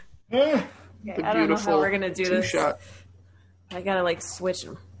the I don't know how we're going to do this. Shot. I got to, switch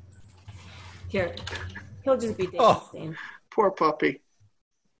him. Here. He'll just be Dave Mustaine. Poor puppy.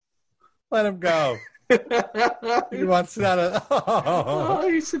 Let him go. He wants out of... Oh,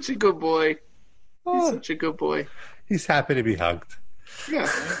 he's such a good boy. He's such a good boy. He's happy to be hugged. Yeah.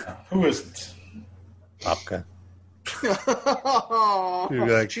 Who isn't? Okay.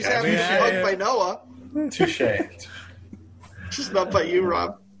 Like, she's happy to be hugged by Noah. Touche. Just not by you,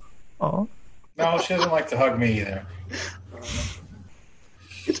 Rob. Oh. No, she doesn't like to hug me either.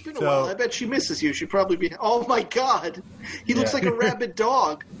 It's been a while. I bet she misses you. She'd probably be... Oh, my God. He looks like a rabid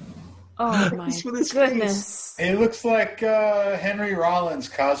dog. Oh, my goodness. He looks like Henry Rollins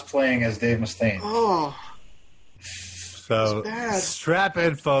cosplaying as Dave Mustaine. Oh. So strap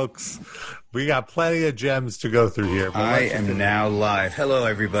in, folks. We got plenty of gems to go through here. I am now live. Hello,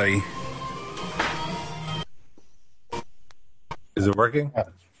 everybody. Is it working?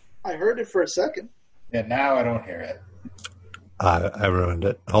 I heard it for a second. Yeah, now I don't hear it. I ruined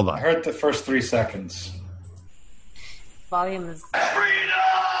it. Hold on. I heard the first 3 seconds. Volume is...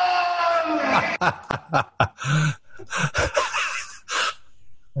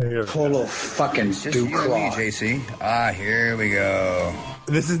 Total fucking stupid. JC. Here we go.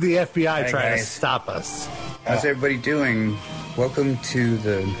 This is the FBI trying to stop us. How's everybody doing? Welcome to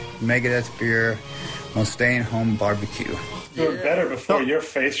the Megadeth Beer Mustaine Home Barbecue. Doing better before your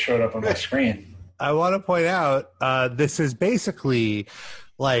face showed up on my screen. I want to point out this is basically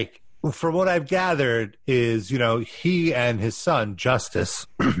from what I've gathered is, he and his son, Justice,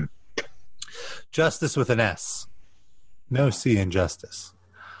 Justice with an S, no C in Justice.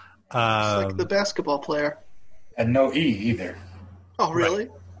 It's like the basketball player. And no E either. Oh, really?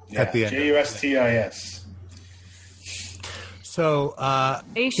 Right. Yeah, At the end. Justis. So, So are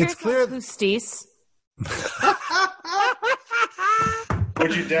you sure it's clear. Justice?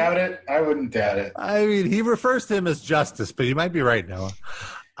 Would you doubt it? I wouldn't doubt it. I mean, he refers to him as Justice, but you might be right, Noah.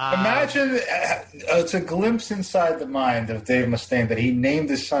 Imagine it's a glimpse inside the mind of Dave Mustaine that he named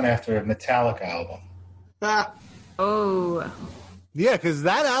his son after a Metallica album. Oh. Yeah, because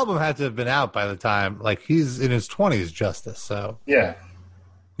that album had to have been out by the time, he's in his 20s, Justice. So Yeah.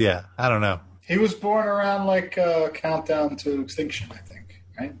 Yeah, I don't know. He was born around Countdown to Extinction, I think,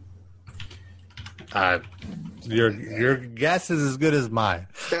 right? Your guess is as good as mine.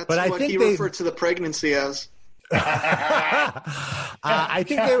 That's but what he referred to the pregnancy as. I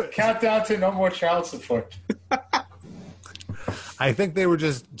think Countdown to No More Child Support. I think they were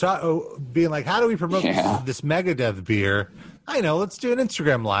just being like, how do we promote this Megadeth beer? I know, let's do an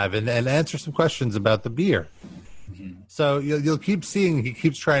Instagram Live and answer some questions about the beer. So you'll keep seeing he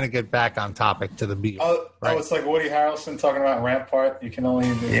keeps trying to get back on topic to the beer. Oh, it's like Woody Harrelson talking about Rampart. You can only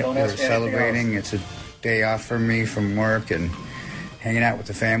don't we're ask me anything celebrating. else. It's a day off for me from work and hanging out with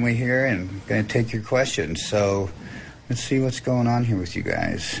the family here, and going to take your questions. So let's see what's going on here with you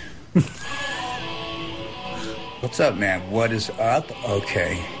guys. What's up, man? What is up?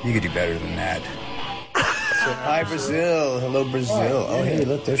 Okay, you could do better than that. So, hi, Brazil. Hello, Brazil. Oh, hey,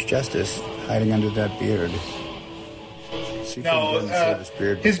 look, there's Justice hiding under that beard. See if No, he doesn't shave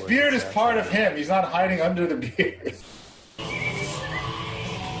his before beard he is gets part out. of him. He's not hiding under the beard.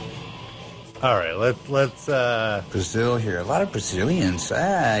 All right, let's Brazil here. A lot of Brazilians.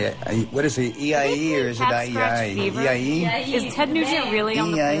 What is it? EIE or is it Cat scratch IEI? fever? EIE? Is Ted Nugent really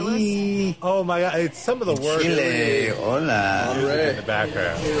on the playlist? EIE. Oh my God! It's some of the worst Chile. Hola. in the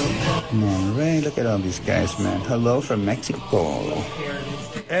background. Monterey. Look at all these guys, man. Hello from Mexico.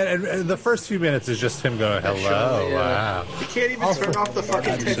 And the first few minutes is just him going, "Hello, wow." You can't even turn off the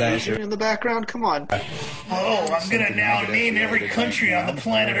fucking you guys television in the background. Come on. Oh, I'm gonna now name every country on the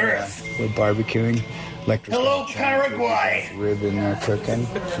planet Earth. We're barbecuing. Hello, Paraguay. Rib in there cooking.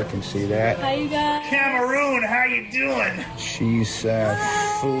 So you can see that. Hi, you guys. Cameroon, how you doing? She's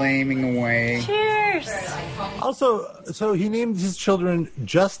flaming away. Cheers. Also, so he named his children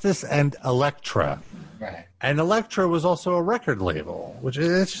Justice and Elektra. Right. And Elektra was also a record label, which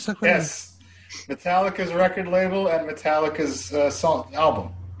is just like Yes. Metallica's record label and Metallica's song album.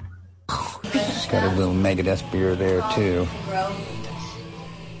 She's got a little Megadeth beer there, too.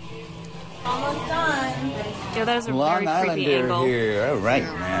 Almost done. Yeah, that was a Long very creepy Islander angle. here. All right,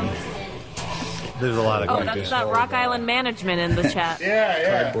 man. there's a lot of Oh, good that's beer. that Rock Island management in the chat.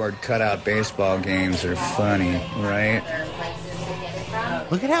 Yeah. Cardboard cutout baseball games are funny, right?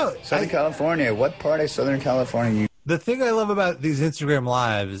 Look at how Southern California. What part of Southern California? the thing I love about these Instagram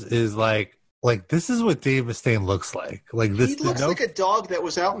lives is like this is what Dave Mustaine looks like. Like this, He looks like a dog that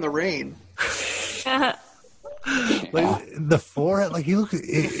was out in the rain. like the forehead. Like he looks.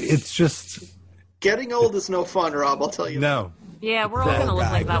 It's just Getting old is no fun, Rob. I'll tell you. no. Yeah, we're all going to look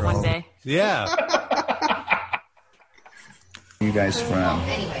like that one day. Yeah. You guys from?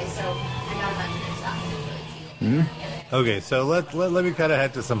 Anyway, so I got a bunch of stuff. Okay, so let me kind of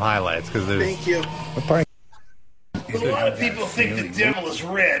head to some highlights because there's. Thank you. What part? A lot of people think the devil is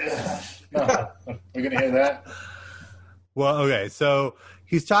red. We're gonna hear that. Well, okay, so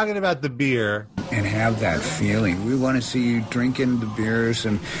he's talking about the beer. And have that feeling. We want to see you drinking the beers,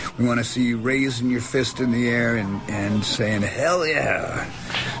 and we want to see you raising your fist in the air and saying, hell yeah.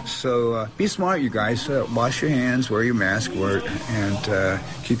 So be smart, you guys. Wash your hands, wear your mask, and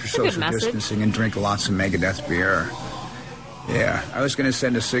keep your social message. distancing, and drink lots of Megadeth beer. Yeah, I was going to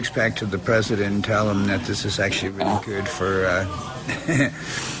send a six-pack to the president and tell him that this is actually really good for...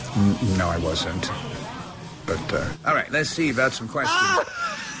 No, I wasn't. But, all right, let's see about some questions.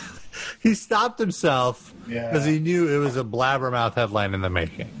 He stopped himself Yeah. because he knew it was a blabbermouth headline in the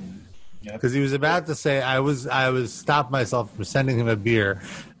making. Yep. Because he was about to say, I was stopped myself from sending him a beer,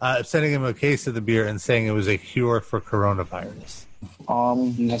 sending him a case of the beer and saying it was a cure for coronavirus.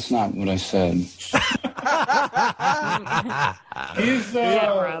 That's not what I said. He's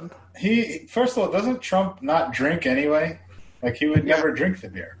Rob. he. First of all, doesn't Trump not drink anyway? Like he would never drink the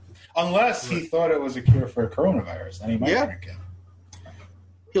beer unless he thought it was a cure for coronavirus, then he might Yeah. drink it.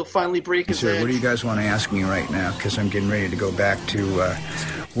 He'll finally break his Sir, edge. what do you guys want to ask me right now? Because I'm getting ready to go back to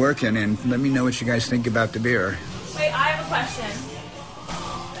working, and let me know what you guys think about the beer. Wait, I have a question.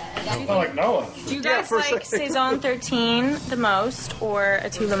 Not like Noah. Do you Yeah, guys for a like second. Saison 13 the most or a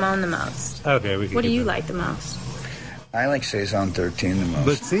Two Limon the most? Okay, we can. What do keep you it. like the most? I like Saison 13 the most.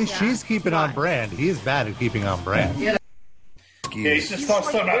 But see, she's keeping on brand. He is bad at keeping on brand. Yeah, he just talks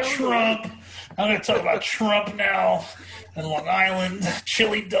about Trump. I'm going to talk about Trump now and Long Island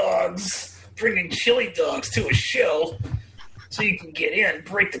chili dogs, bringing chili dogs to a show so you can get in,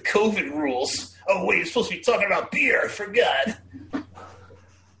 break the COVID rules. Oh wait, you're supposed to be talking about beer. I forgot.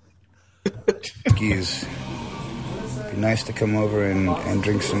 It's be nice to come over and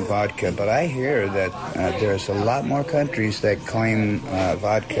drink some vodka, but I hear that there's a lot more countries that claim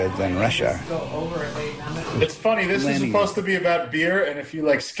vodka than Russia. It's funny. This is supposed to be about beer, and if you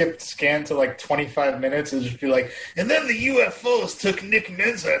like scan to like 25 minutes, it'll just be like, and then the UFOs took Nick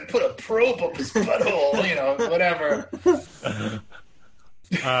Menza and put a probe up his butthole. You know, whatever.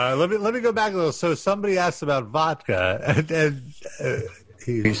 Let me go back a little. So somebody asked about vodka, and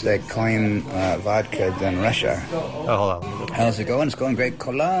Countries that claim vodka than Russia. oh, hold on. How's it going? It's going great.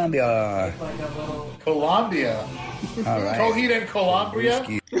 Colombia. Colombia. All right. Coheed and Colombia.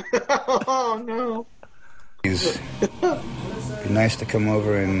 Whiskey. Oh, no. It'd be nice to come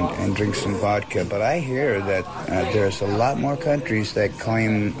over and drink some vodka, but I hear that there's a lot more countries that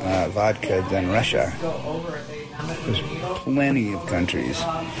claim vodka than Russia. There's plenty of countries.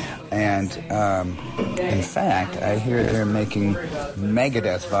 And in fact, I hear they're making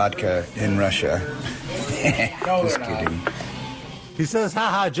Megadeth vodka in Russia. Just kidding. He says,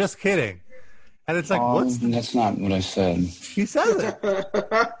 haha, just kidding. And it's like, That's not what I said. He says it.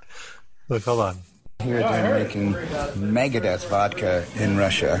 Look, hold on. I hear they're making Megadeth vodka in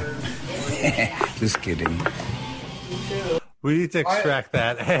Russia. Just kidding. We need to extract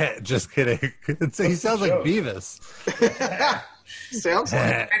that. Just kidding. He sounds like Beavis. Sounds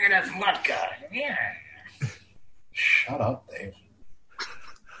like Megadeth vodka. Yeah. Shut up, Dave.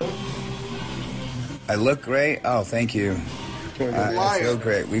 I look great? Oh, thank you. I feel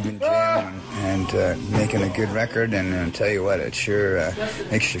great. We've been jamming and making a good record, and I'll tell you what, it sure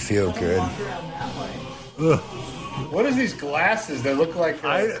makes you feel good. What is these glasses? They look like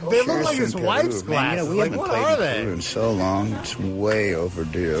they look like his wife's glasses. We like, haven't what played are in they? Peru in so long. It's way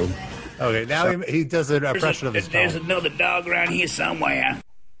overdue. Okay, now he does an impression of his dog. There's another dog around here somewhere.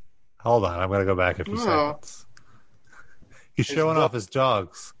 Hold on, I'm going to go back a few seconds. He's showing off his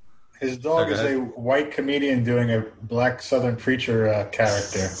dogs. His dog is a white comedian doing a black Southern preacher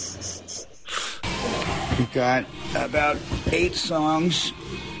character. We've got about 8 songs,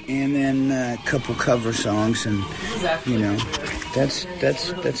 and then a couple cover songs, and that's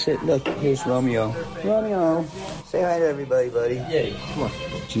it. Look, here's Romeo. Romeo, say hi to everybody, buddy. Yeah, come on.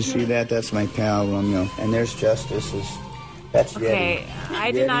 Did you see that? That's my pal Romeo, and there's Justice. That's Okay, Yeti.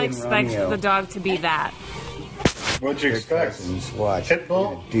 I did not Yeti and expect Romeo. the dog to be that. What'd you expect? Watch.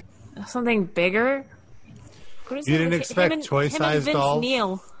 Pitbull? Something bigger? What is You that didn't with expect toy-sized dolls?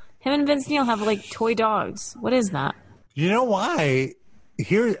 Him and Vince Neil have like toy dogs. What is that? You know why?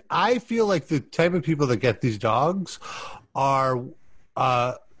 Here, I feel like the type of people that get these dogs are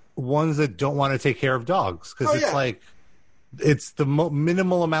ones that don't want to take care of dogs because it's the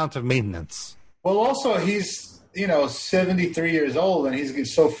minimal amount of maintenance. Well, also he's 73 years old and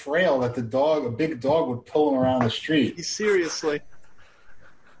he's so frail that a big dog would pull him around the street. Seriously.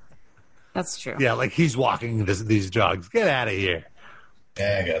 That's true. Yeah, like he's walking these dogs. Get out of here.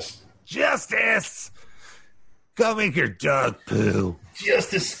 Yeah, I guess. Justice! Go make your dog poo.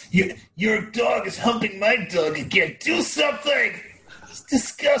 Justice, your dog is humping my dog again. Do something! It's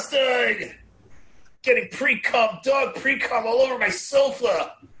disgusting! Getting dog pre-cum all over my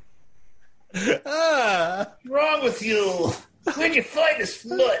sofa. What's wrong with you? Where'd you find this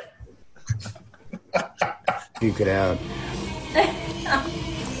foot? Puke it out.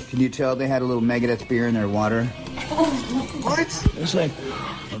 Can you tell they had a little Megadeth beer in their water? What? It's like,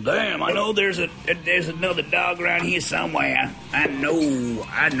 well, damn, I know there's another dog around here somewhere. I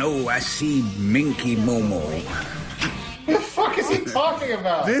know, I see Minky Momo. What the fuck is he talking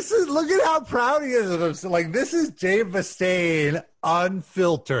about? Look at how proud he is of himself. Like, this is Dave Mustaine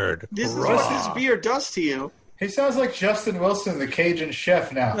unfiltered. This is what his beer does to you. He sounds like Justin Wilson, the Cajun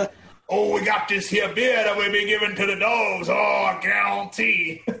chef now. Oh, we got this here beer that we be giving to the dogs. Oh, I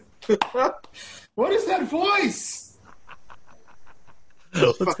guarantee. What is that voice?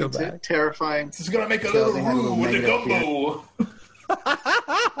 Let's go back. Terrifying. This is going to make a little roux with the gumbo.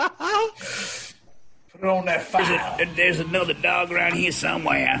 Put it on that fire. There's another dog around here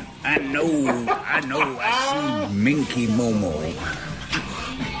somewhere. I know, I see Minky Momo.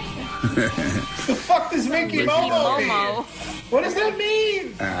 The fuck does Minky Momo mean? What does that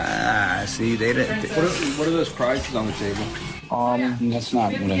mean? See, they didn't. What are those prizes on the table? That's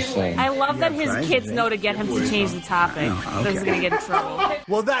not what I said. I love that his kids know to get him to change the topic. Because he's going to get in trouble.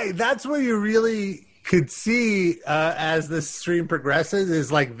 Well, that's where you really could see as the stream progresses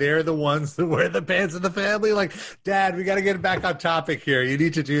is like they're the ones that wear the pants in the family. Like, Dad, we got to get back on topic here. You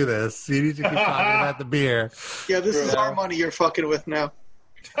need to do this. You need to keep talking about the beer. Yeah, this is our money you're fucking with now.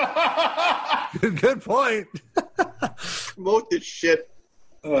 Good point. Promote this shit.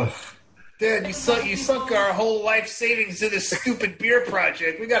 Dad, you sunk our whole life savings into this stupid beer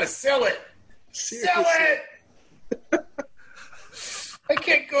project. We got to sell it. Seriously. Sell it! I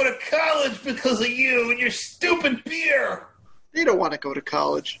can't go to college because of you and your stupid beer. They don't want to go to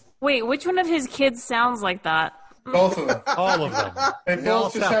college. Wait, which one of his kids sounds like that? Both of them. All of them. They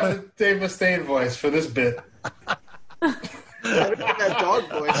both just have the Dave Mustaine voice for this bit. That dog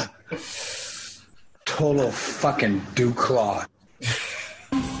voice. Total fucking Duclaw.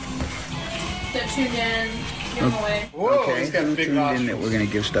 They're tuned in. Give them away. Whoa, Okay, he's got who big tuned in nostrils. that we're going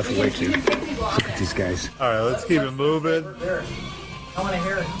to give stuff away to? Look at these guys. All right, let's keep it moving. I want to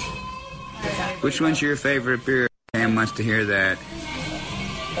hear it. Which one's your favorite beer? Sam wants to hear that.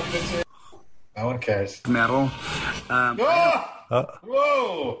 No one cares. Metal.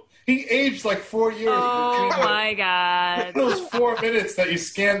 Whoa! He aged like 4 years. Oh my god! Those 4 minutes that you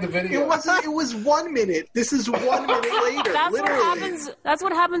scanned the video. It wasn't. It was 1 minute. This is 1 minute later. That's literally. what happens. That's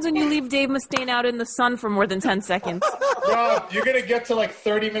what happens when you leave Dave Mustaine out in the sun for more than 10 seconds. Rob, you're gonna get to like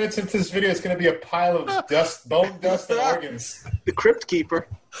 30 minutes into this video. It's gonna be a pile of dust, bone dust, and organs. The Crypt Keeper.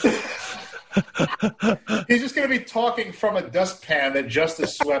 He's just gonna be talking from a dustpan that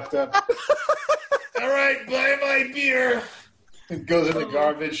Justice swept up. All right, buy my beer. It goes in the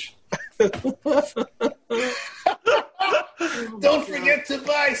garbage. Don't forget to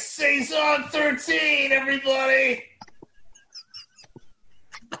buy Saison 13, everybody.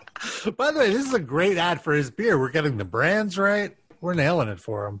 By the way, this is a great ad for his beer. We're getting the brands right. We're nailing it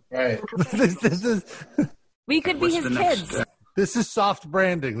for him. Right. this is. We could be his kids. This is soft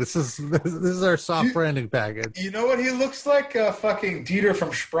branding. This is our soft branding package. You know what he looks like? Fucking Dieter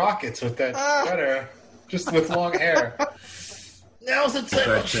from Sprockets with that sweater, just with long hair. Now's the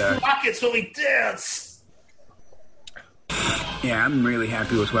time of Sprockets when we dance. Yeah, I'm really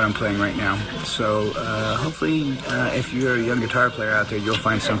happy with what I'm playing right now. So hopefully, if you're a young guitar player out there, you'll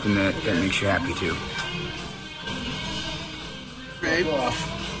find something that makes you happy too. Right.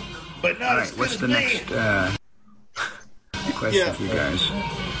 But not All as right, good what's as the me. next question for you guys?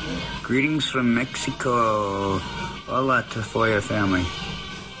 Greetings from Mexico. Hola, Tafoya family.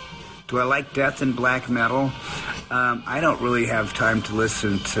 Do I like death and black metal? I don't really have time to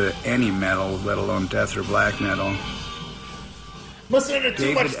listen to any metal, let alone death or black metal. Must have been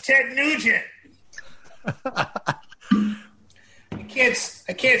too much Ted Nugent. I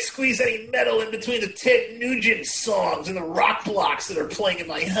can't squeeze any metal in between the Ted Nugent songs and the rock blocks that are playing in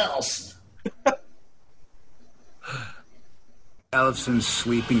my house. Ellison's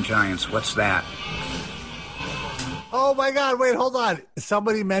Sleeping Giants. What's that? Oh my God! Wait, hold on.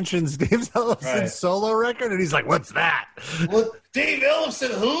 Somebody mentions Dave Ellison's solo record, and he's like, "What's that?" Well, Dave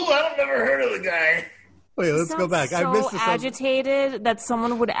Ellison, who? I've never heard of the guy. Wait, let's go back. I missed this. Agitated that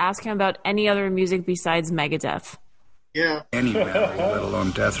someone would ask him about any other music besides Megadeth. Yeah. Any metal, let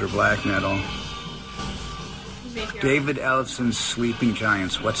alone death or black metal. David Ellison's Sleeping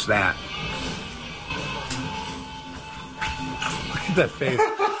Giants. What's that? Look at that face.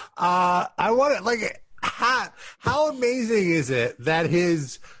 I want to like. How amazing is it that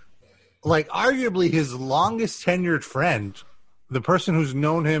his, like, arguably his longest tenured friend, the person who's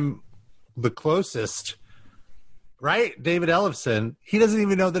known him the closest, right? David Ellefson, he doesn't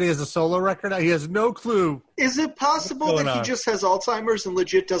even know that he has a solo record out. He has no clue. Is it possible that he just has Alzheimer's and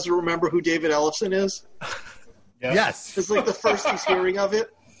legit doesn't remember who David Ellefson is? Yes. It's like the first he's hearing of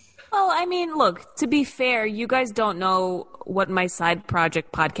it. Well, I mean, look, to be fair, you guys don't know what my side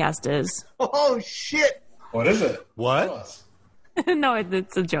project podcast is. Oh, shit. What is it? What? No,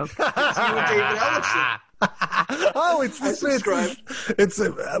 it's a joke. It's you and David Ellefson. Oh, it's this. It's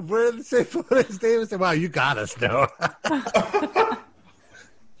we're in the same boat as David. Wow, you got us, no.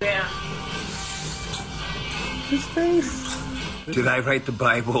 Yeah. His face. Did I write the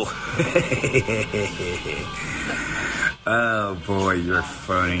Bible? Oh, boy, you're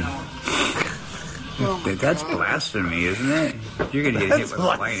funny. That's blasphemy, isn't it? You're going to get hit with a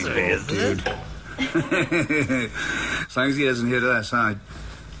lightning bolt, dude. As long as he doesn't hit us, huh?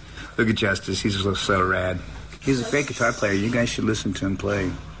 Look at Justice. He's so rad. He's a great guitar player. You guys should listen to him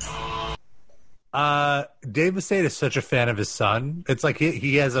play. Dave Mustaine is such a fan of his son. It's like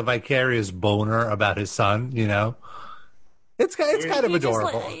he has a vicarious boner about his son, you know? It's kind of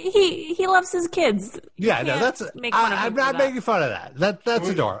adorable. He loves his kids. Yeah, no, that's. I'm not making fun of that. That's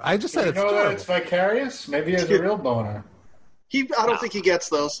adorable. I just said it's adorable. That it's vicarious. Maybe he has a real boner. I don't think he gets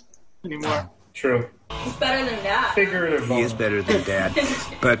those anymore. True. He's better than Dad. Figurative. He is better than Dad,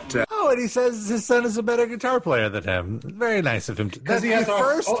 but. And he says his son is a better guitar player than him. Very nice of him. That's the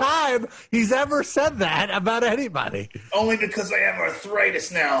first time he's ever said that about anybody. Only because I have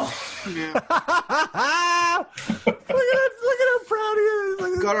arthritis now. Yeah. Look at how proud he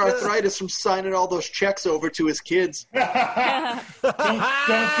is. Got arthritis from signing all those checks over to his kids. Don't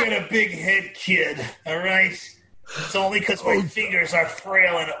get a big head, kid. All right? It's only because my fingers are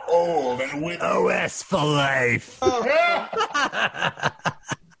frail and old and withered. OS for life.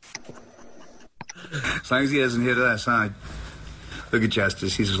 As long as he doesn't hit us, huh? Look at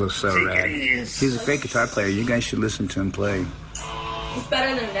Justice. He's so rad. He's a great guitar player. You guys should listen to him play. He's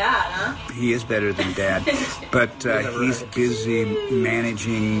better than Dad, huh? He is better than Dad, but he's busy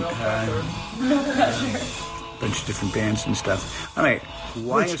managing bunch of different bands and stuff. All right,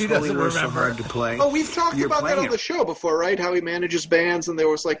 why Which he is Holy doesn't War so remember. hard to play? Oh, we've talked You're about that playing on the show before, right? How he manages bands and there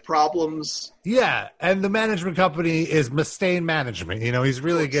was like problems. Yeah, and the management company is Mustaine Management. You know, he's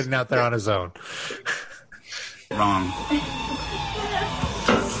really getting out there on his own. Wrong.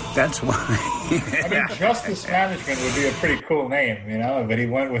 That's why. I mean, Justice Management would be a pretty cool name, you know, but he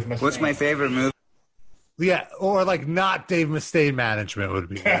went with Mustaine. What's my favorite movie? Yeah, or like not Dave Mustaine Management would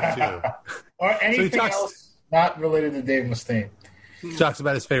be good too. Or anything talks- else not related to Dave Mustaine. He talks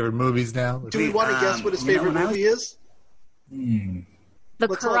about his favorite movies now. Do we want to guess what his favorite movie is? The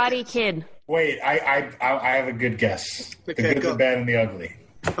Let's all Karate guess. Kid. Wait, I have a good guess. Okay, the Good, go. the Bad, and the Ugly.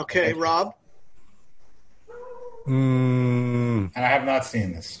 Okay, Rob? Mm, And I have not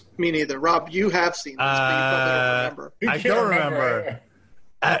seen this. Me neither. Rob, you have seen this, but you probably don't remember. You I can't don't remember.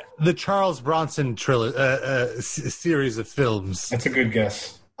 The Charles Bronson series of films. That's a good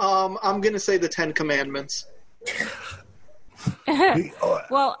guess. I'm going to say the 10 Commandments.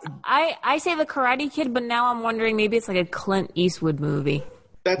 Well, I say the Karate Kid, but now I'm wondering maybe it's like a Clint Eastwood movie.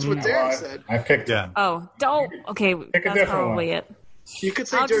 That's what Darren said. I picked it. Oh, don't. Okay, Pick a that's different probably one. it. You could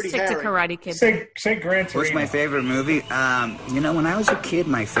say I'll Dirty just stick Harry. to Karate Kid. Say Gran Torino. What's my favorite movie? When I was a kid,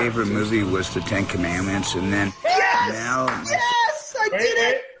 my favorite movie was The Ten Commandments, and then now. Yes, I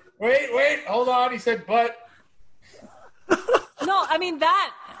did it. Wait. Hold on. He said, but. No, I mean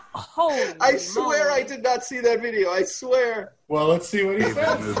that. Holy I swear moly. I did not see that video. I swear. Well, let's see what he Favorite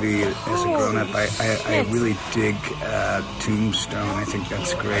said. movie as a grown up. I really dig Tombstone. I think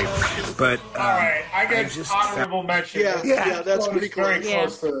that's great. But All right, I get just honorable mention. Yeah, that's pretty very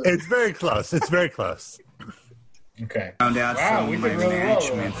close. close to. It's very close. It's very close. Okay. found out Wow, we from my did really well.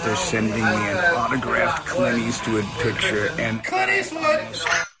 management they're sending me an autographed Clint Eastwood picture, and Clint Eastwood.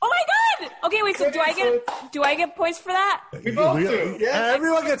 Oh my God! Okay, wait. So do I get points for that? We both do. Yeah.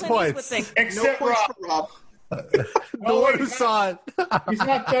 Everyone gets Clint Eastwood points. thing. No Except points Rob. for Rob. The one who saw it. He's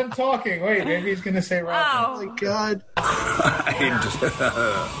not done talking. Wait, maybe he's going to say Rob. Oh my God.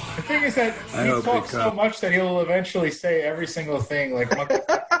 The thing is that I he hope talks it so comes. much that he'll eventually say every single thing. Like,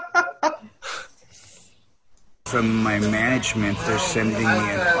 from my management they're sending me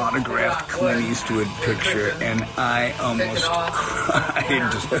an autographed Clint Eastwood picture, and I almost cried.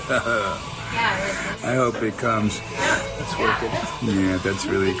 I hope it comes. It's working. Yeah, that's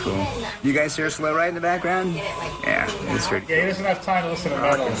really cool. You guys hear Slow Ride in the background? Yeah, it's pretty yeah, he doesn't have time to listen to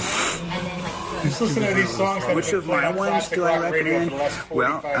metal. Just listen to these songs that Which have of been played my on ones classic do I rock radio for recommend? the last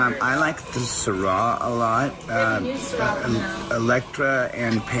Well, 45 years. I like the Syrah a lot. Electra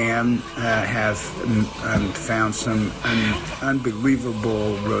and Pam have found some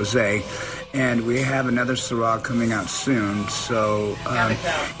unbelievable rosé. And we have another Syrah coming out soon. So,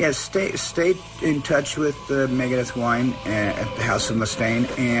 stay in touch with the Megadeth wine at the House of Mustaine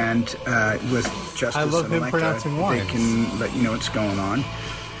and with Justice I love and him Electra. pronouncing They wines. can let you know what's going on.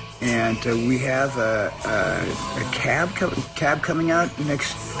 And we have a cab coming out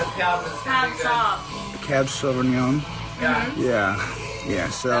next. Cab Sauvignon. Yeah.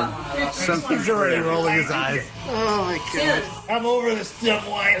 So something. He's already rolling his eyes. Oh my God. I'm over this dumb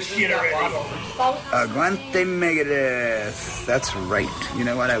wine shit already. Aguante Megadeth. That's right. You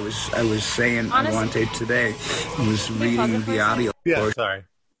know what I was saying? Honestly- Aguante today. I was reading the audio. Yeah, sorry.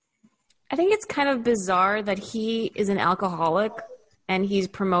 I think it's kind of bizarre that he is an alcoholic and he's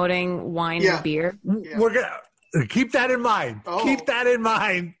promoting wine Yeah. and beer. We're gonna keep that in mind. Oh. Keep that in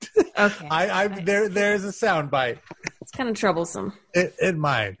mind. Okay, There's a soundbite it's kind of troublesome. in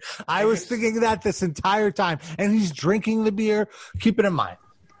mind. I was thinking that this entire time, and he's drinking the beer. Keep it in mind.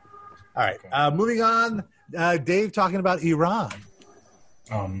 All right, moving on. Dave talking about Iran.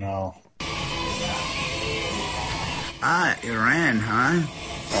 Oh, no. Iran, huh?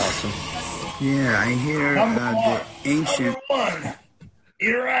 Awesome. Yeah, I hear the ancient. Number one.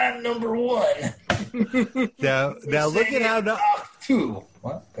 Iran number one. Now look at how Two.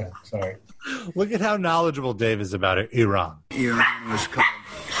 What? Okay, sorry. look at how knowledgeable Dave is about it. Iran. Iran was called.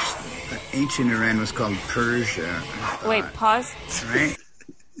 Ancient Iran was called Persia. Wait, pause. Right?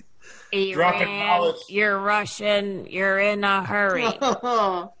 Dropping Iran, knowledge. you're Russian. You're in a hurry.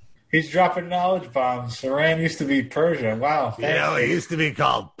 He's dropping knowledge bombs. Iran used to be Persia. Wow. It used to be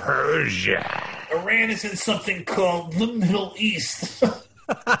called Persia. Iran is in something called the Middle East.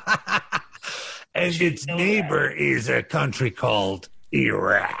 And its neighbor is a country called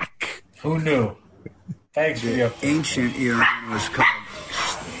Iraq. Who knew? Thanks for the update. Ancient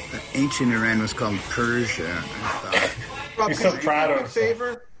Iran was called Persia. Rob, He's could so you proud do of me a himself.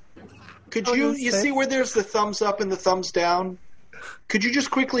 favor? Could Oh, you yes, see where there's the thumbs up and the thumbs down? Could you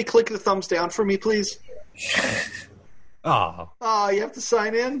just quickly click the thumbs down for me, please? Oh, Oh, you have to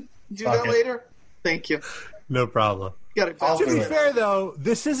sign in? Do Fuck that it. later? Thank you. No problem. Got To be fair, though,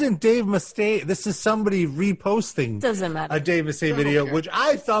 this isn't Dave Mustaine. This is somebody reposting Doesn't matter. a Dave Mustaine video, which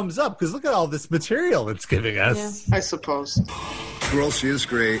I thumbs up because look at all this material it's giving us. I suppose. Girl, she is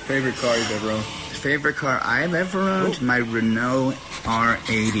great. Favorite car you've ever owned? Favorite car I've ever owned? My Renault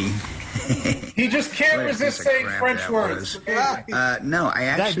R80. He just can't resist saying French words. No, I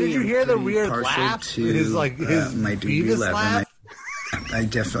actually. Did you hear the am pretty weird partial laugh? to His my Beavis DB11. laugh? I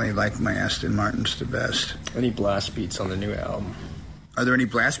definitely like my Aston Martins the best. Any blast beats on the new album? Are there any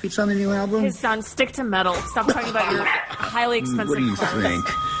blast beats on the new album? His son, stick to metal. Stop talking about your highly expensive What do you cars. think?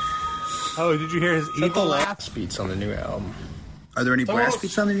 Oh, did you hear his evil laugh? Blast beats on the new album. Are there any blast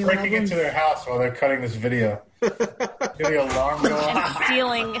beats on the new breaking album? into their house while they're cutting this video. Get the alarm go And off.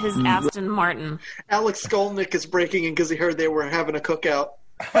 stealing his Aston Martin. Alex Skolnick is breaking in because he heard they were having a cookout.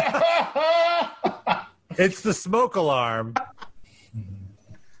 It's the smoke alarm.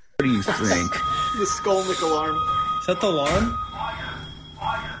 What do you think? The Skolnick alarm. Is that the alarm?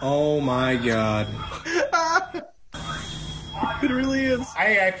 Oh my god. It really is.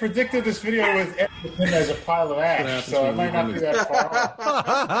 I predicted this video with him as a pile of ash, so it might not be that far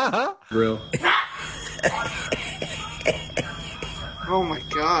off. Real. Oh my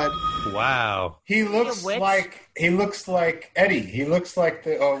god. Wow. He looks like Eddie. He looks like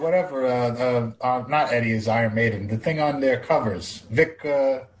the or whatever. Not Eddie is Iron Maiden. The thing on their covers, Vic.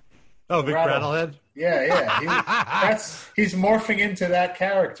 Vic Rattlehead. Yeah. He's morphing into that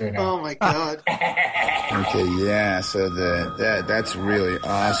character now. Oh my god. Okay, yeah. So that's really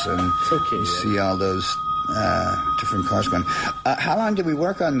awesome. It's okay. You see all those different cars going. How long did we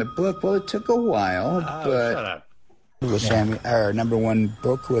work on the book? Well, it took a while, but. Shut up. It was our number one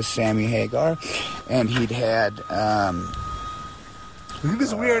book was Sammy Hagar, and he'd had. Look at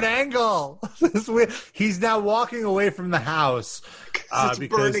this weird angle. He's now walking away from the house It's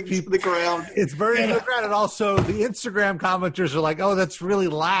burning to the ground. It's burning to the ground, and also the Instagram commenters are like, "Oh, that's really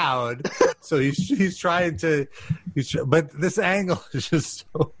loud." So he's trying to. But this angle is just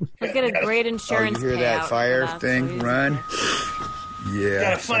so. He'll get a great insurance. Oh, you hear that payout fire for that, thing so run? Yeah.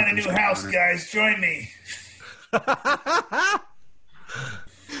 Gotta find a new house, guys. Join me.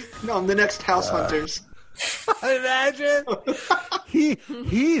 No, I'm the next House Hunters. Imagine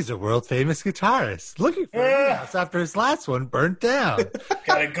he's a world famous guitarist looking for a new house after his last one burnt down.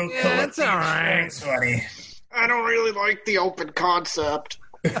 Gotta go collect That's all right. insurance money. I don't really like the open concept.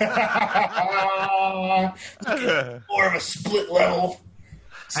 More of a split level.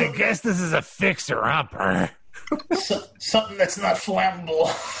 I guess this is a fixer-upper. Something that's not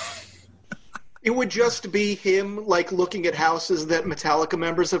flammable. It would just be him, like, looking at houses that Metallica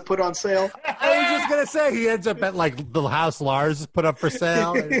members have put on sale. I was just gonna say he ends up at like the house Lars has put up for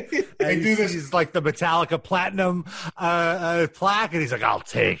sale. And do this. He's like the Metallica platinum plaque, and he's like, "I'll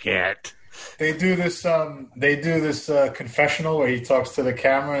take it." They do this. Confessional where he talks to the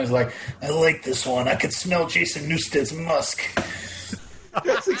camera and is like, I like this one. I could smell Jason Newsted's musk.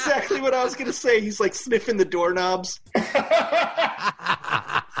 That's exactly what I was going to say. He's, like, sniffing the doorknobs.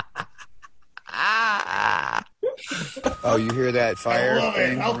 Oh, you hear that fire I love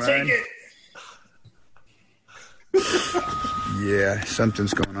thing it. I'll run? take it. Yeah,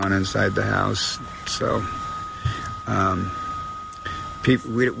 something's going on inside the house. So,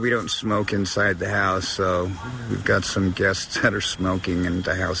 people, we don't smoke inside the house, so we've got some guests that are smoking, and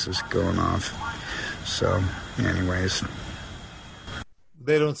the house is going off. So, anyways,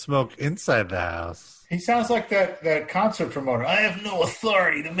 They don't smoke inside the house. he sounds like that concert promoter. I have no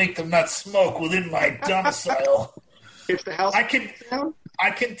authority to make them not smoke within my domicile. If the house I can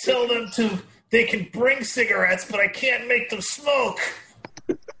tell them they can bring cigarettes, but I can't make them smoke.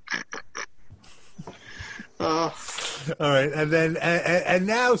 All right, and then and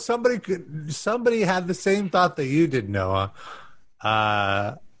now somebody had the same thought that you did, Noah.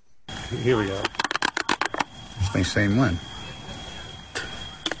 Here we go. it's my same one.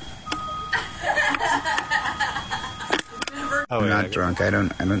 I'm not drunk. I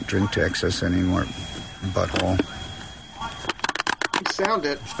don't drink to excess anymore. Butthole. You sound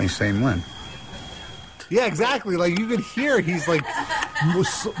it. It's my same one. Yeah, exactly. Like you could hear, he's like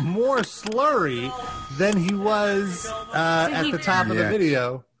more slurry than he was at the top of the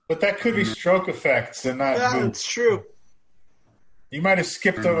video. But that could be stroke effects and not. Yeah, boom. it's true. You might have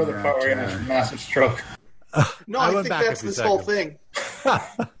skipped over the part where he had a massive stroke. No, I think that's this whole thing.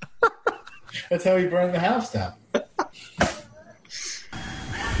 That's how he burned the house down.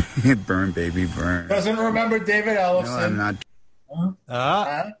 Burn, baby, burn. Doesn't remember David Ellison. No, I'm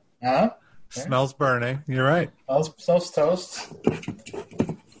not. Smells burning. You're right. Smells toast.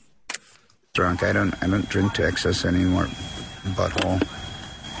 Drunk. I don't drink to excess anymore. Butthole.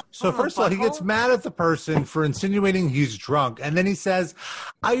 So first of all, he gets mad at the person for insinuating he's drunk, and then he says,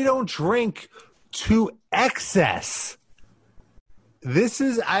 "I don't drink to excess." This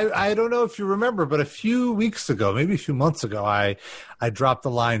is I don't know if you remember, but a few weeks ago, maybe a few months ago, I dropped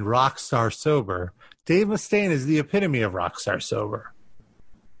the line "rockstar sober." Dave Mustaine is the epitome of rockstar sober.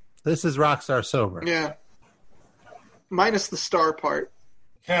 This is rockstar sober. Yeah. Minus the star part.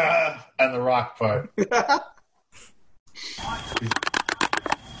 And the rock part. It's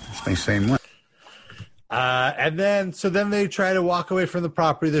the same one. And then they try to walk away from the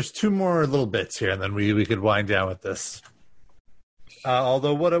property. There's two more little bits here, and then we could wind down with this.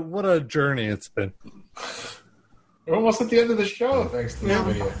 Although what a journey it's been. We're almost at the end of the show, thanks to the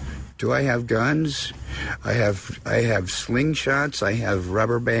video. Do I have guns? I have slingshots. I have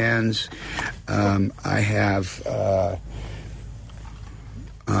rubber bands. I have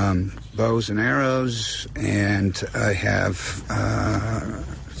bows and arrows, and I have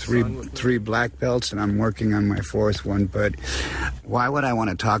three black belts, and I'm working on my fourth one. But why would I want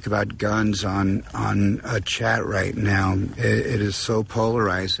to talk about guns on a chat right now? It is so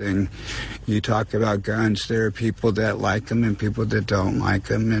polarizing. You talk about guns, there are people that like them and people that don't like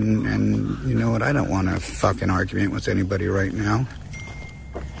them, and you know what? I don't want a fucking argument with anybody right now.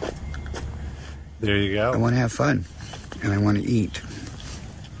 There you go. I want to have fun, and I want to eat.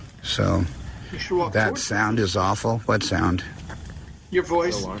 So that sound is awful. What sound? Your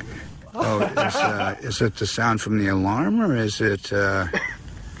voice. Oh, is it the sound from the alarm, or is it...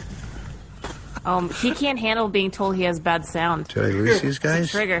 He can't handle being told he has bad sound. Did I lose these guys? It's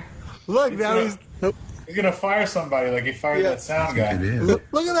a trigger. Look, now he's going to fire somebody like he fired that sound guy. Look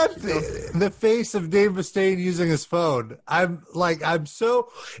at that, the face of Dave Mustaine using his phone.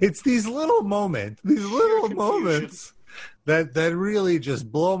 It's these little moments that really just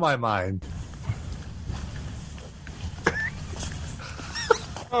blow my mind.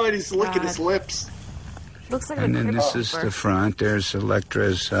 Oh, and he's licking his lips. Looks like and then this is the front. There's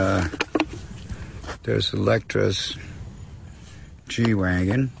Electra's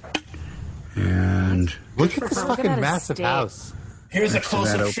G-Wagon. And look at this fucking massive house. Here's a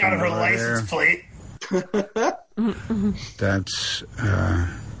close-up shot of her license plate. That's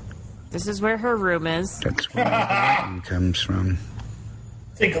this is where her room is. That's where the lighting comes from.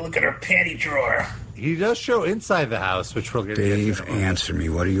 Take a look at her panty drawer. He does show inside the house, which we'll get Dave, into. answer me.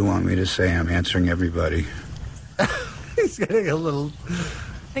 What do you want me to say? I'm answering everybody. He's getting a little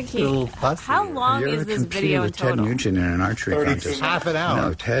How long is this video in total? Ted Nugent in an archery contest. Half an hour.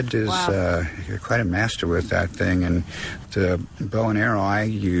 No, Ted is quite a master with that thing, and the bow and arrow I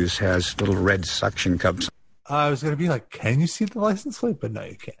use has little red suction cups. I was going to be like, can you see the license plate? But no,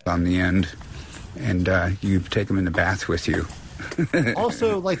 you can't. On the end, and you take them in the bath with you.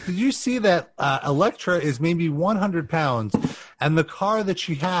 Also, did you see that Electra is maybe 100 pounds, and the car that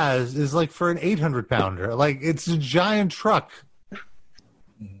she has is for an 800-pounder? It's a giant truck.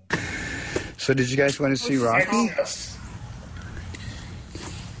 So did you guys want to see Rocky?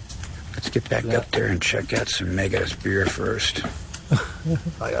 Let's get back up there and check out some Megadeth beer first.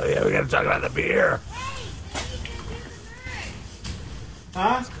 Oh, yeah, we got to talk about the beer.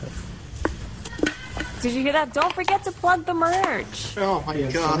 Huh? Did you hear that? Don't forget to plug the merch. Oh my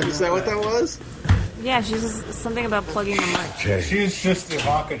god, is that what that was? Yeah, she's just something about plugging the merch. Okay. She's just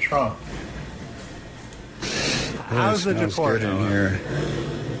Ivanka Trump. How's the decor good in here?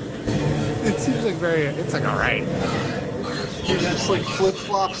 It seems it's all right. There's flip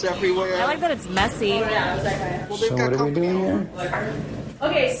flops everywhere. I like that it's messy. Well, So what are we doing here?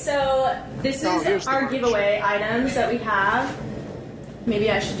 Okay, so this is our giveaway items that we have.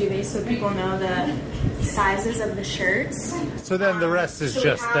 Maybe I should do these so people know the sizes of the shirts. So then the rest is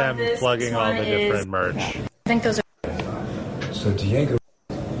just them plugging all the different merch. I think those are. So Diego.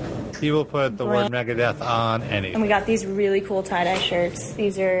 He will put the word Megadeth on anything. And we got these really cool tie-dye shirts.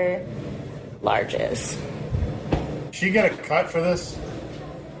 These are larges. She get a cut for this?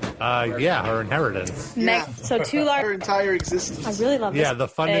 Yeah, her inheritance. So two large. Her entire existence. I really love this. Yeah, the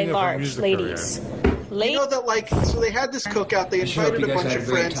funding of her large music ladies. You know that, so they had this cookout, they invited a bunch of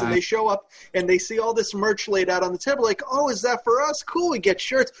friends, and they show up, and they see all this merch laid out on the table, oh, is that for us? Cool, we get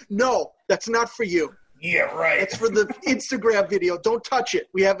shirts. No, that's not for you. Yeah, right. It's for the Instagram video. Don't touch it.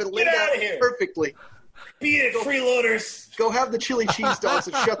 We have it laid out perfectly. Beat it, freeloaders. Go have the chili cheese dogs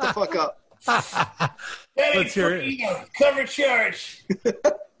and shut the fuck up. Let's hear it. Cover charge.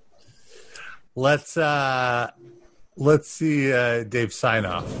 Let's see Dave sign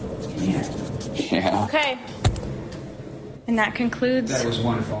off. Yeah. Okay. And that concludes That was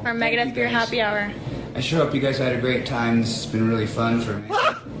wonderful. our Thank Megadeth you Beer guys. Happy Hour. I sure hope you guys had a great time. This has been really fun for me.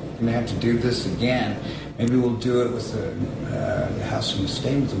 I'm going to have to do this again. Maybe we'll do it with the House of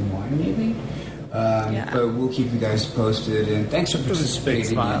Mustang with the wine, maybe. But we'll keep you guys posted. And thanks for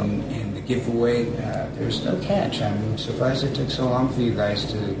participating in the giveaway. There's no catch. I'm surprised it took so long for you guys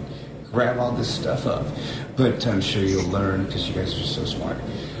to grab all this stuff up. But I'm sure you'll learn because you guys are so smart.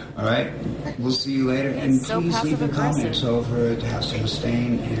 All right? We'll see you later. And so please leave the comments over at the House of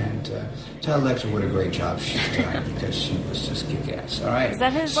Mustang and tell Alexa what a great job she's done because she was just kick-ass. All right? Is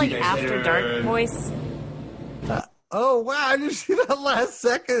that his See you guys after later. dark voice? Oh, wow. I didn't see that last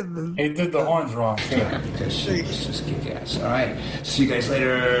second. He did the horns wrong, too. Because she was just kick-ass. All right. See you guys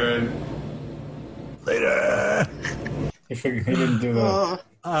later. Later. He didn't do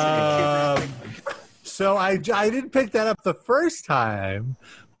that. So I didn't pick that up the first time,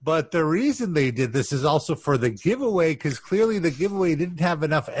 but the reason they did this is also for the giveaway, because clearly the giveaway didn't have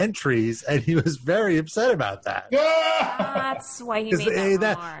enough entries, and he was very upset about that. That's why he made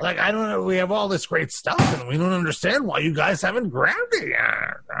that remark. Like, I don't know, we have all this great stuff, and we don't understand why you guys haven't grabbed it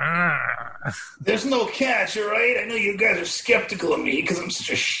yet. There's no catch, all right? I know you guys are skeptical of me because I'm such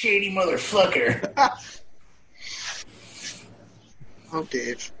a shady motherfucker. Oh,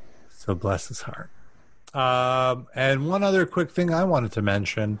 Dave. So bless his heart. And one other quick thing I wanted to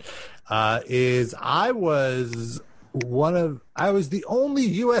mention is I was the only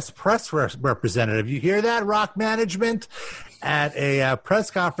U.S. press representative. You hear that, Rock Management? At a press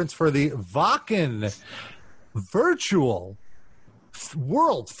conference for the Wacken Virtual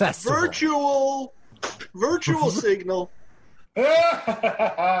World Festival. Virtual signal.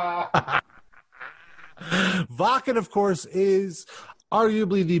 Wacken, of course, is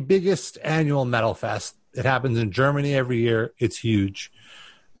arguably the biggest annual metal fest. It happens in Germany every year. It's huge.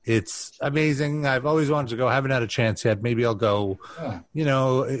 It's amazing. I've always wanted to go. Haven't had a chance yet. Maybe I'll go, in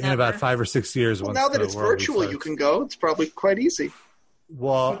about 5 or 6 years. Well, now that it's virtual, you can go. It's probably quite easy.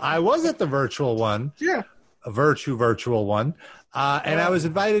 Well, I was at the virtual one. Yeah. A virtual one. And I was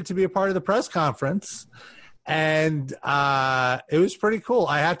invited to be a part of the press conference. And it was pretty cool.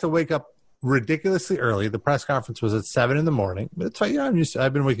 I had to wake up ridiculously early. The press conference was at 7 a.m. But it's fine.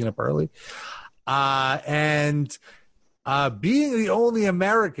 I've been waking up early. And being the only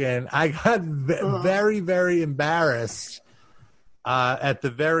American, I got very, very embarrassed at the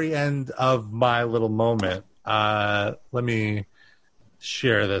very end of my little moment. Let me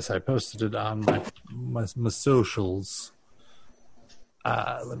share this. I posted it on my socials.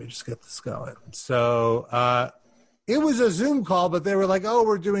 Let me just get this going. So it was a Zoom call, but they were like, oh,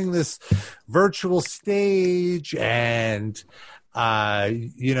 we're doing this virtual stage and,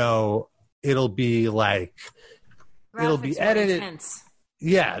 it'll be like, it'll be edited. Intense.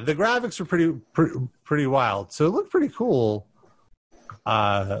 Yeah, the graphics are pretty wild. So it looked pretty cool.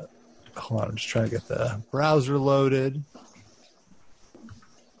 Hold on, I'm just trying to get the browser loaded.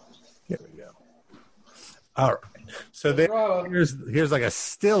 Here we go. All right. So here's like a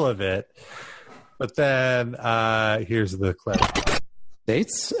still of it, but then here's the clip.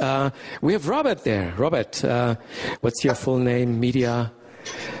 Dates. We have Robert there. Robert, what's your full name, media?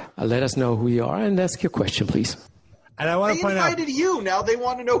 Let us know who you are and ask your question, please. And I want to point out, they invited you. Now they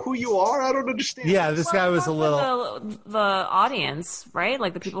want to know who you are. I don't understand. Yeah, this guy was a little the audience, right?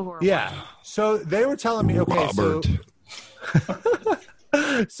 Like the people who are watching. So they were telling me, okay, Robert.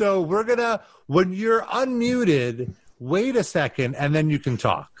 so we're gonna, when you're unmuted, wait a second and then you can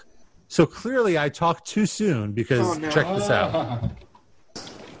talk. So clearly I talked too soon because check this out.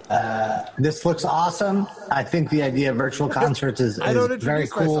 This looks awesome. I think the idea of virtual concerts is very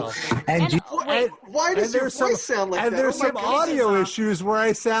cool. And why does your voice sound like that? And there's some audio issues where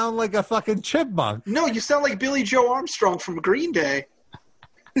I sound like a fucking chipmunk. No, you sound like Billy Joe Armstrong from Green Day.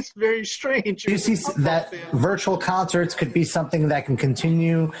 It's very strange. Do you see that virtual concerts could be something that can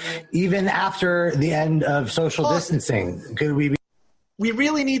continue even after the end of social distancing? Could we be? We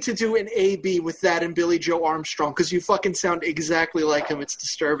really need to do an A-B with that and Billy Joe Armstrong because you fucking sound exactly like him. It's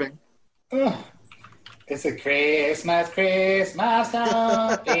disturbing. It's a Christmas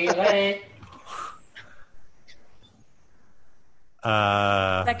time, feeling.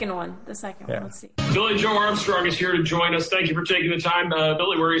 The second one. Let's see. Billy Joe Armstrong is here to join us. Thank you for taking the time.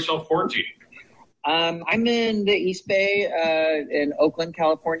 Billy, where are you self-quarantining? I'm in the East Bay in Oakland,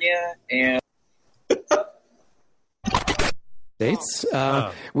 California. And Dates.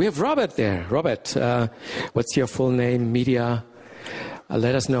 We have Robert there. Robert, what's your full name, media?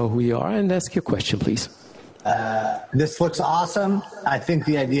 Let us know who you are and ask your question, please. This looks awesome. I think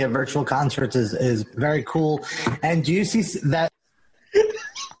the idea of virtual concerts is very cool. And do you see that?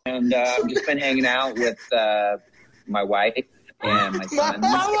 And I've just been hanging out with my wife and my son.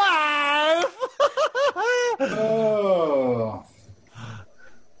 My wife!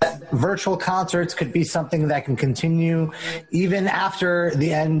 virtual concerts could be something that can continue even after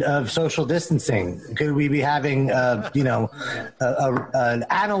the end of social distancing? Could we be having, an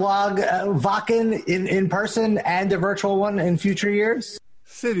analog Wacken in person and a virtual one in future years?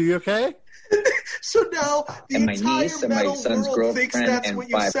 Sid, are you okay? So now the And my entire niece and my metal son's world thinks girlfriend that's and what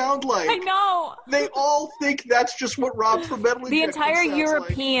you 5 sound like. I know. They all think that's just what Rob from Metal The Injection entire sounds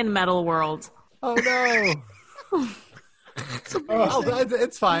European metal world. Oh no.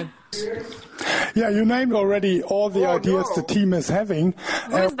 It's fine. Yeah, you named already all the ideas the team is having.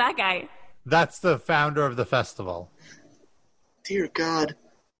 Who is that guy? That's the founder of the festival. Dear God.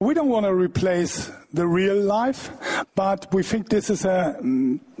 We don't want to replace the real life, but we think this is a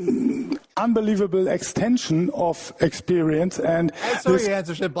unbelievable extension of experience. And so he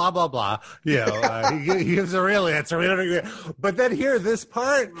answers it, blah, blah, blah. You know, he gives a real answer. We don't agree. But then here, this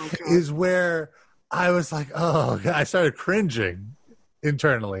part is where I was like, oh, God, I started cringing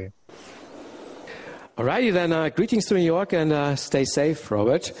internally. Alrighty then, greetings to New York and stay safe,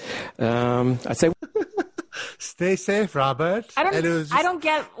 Robert. I'd say... Stay safe, Robert. I don't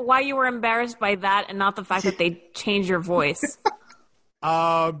get why you were embarrassed by that and not the fact that they changed your voice.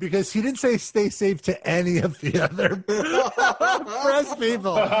 Because he didn't say stay safe to any of the other press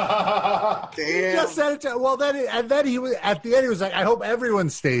people. Damn. He just said it to, then he was at the end. He was like, "I hope everyone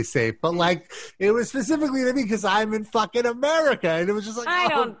stays safe," but like it was specifically to me because I'm in fucking America, and it was just like,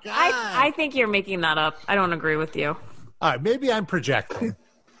 God. I think you're making that up. I don't agree with you. All right, maybe I'm projecting.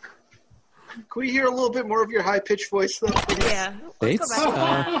 Can we hear a little bit more of your high-pitched voice, though? Yeah.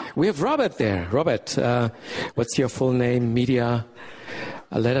 We have Robert there. Robert, what's your full name, media?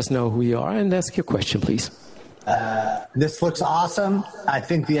 Let us know who you are and ask your question, please. This looks awesome. I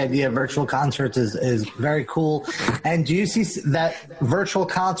think the idea of virtual concerts is very cool. And do you see that virtual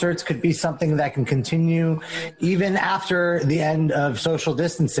concerts could be something that can continue even after the end of social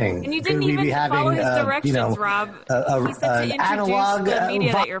distancing? And you didn't could we even be having, follow his directions, Rob. He said to introduce analog the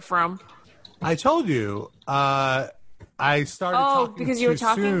media that you're from. I told you. I started talking because you were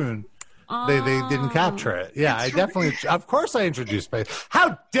talking? soon. They didn't capture it. Yeah, I definitely. Of course, I introduced my.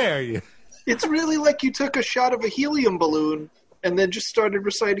 How dare you? It's really like you took a shot of a helium balloon and then just started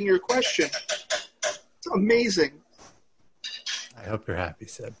reciting your question. It's amazing. I hope you're happy,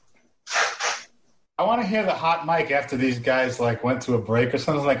 Sid. I want to hear the hot mic after these guys like went to a break or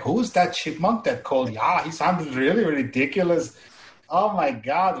something. Like, who's that chipmunk that called? Yeah, he sounded really ridiculous. Oh my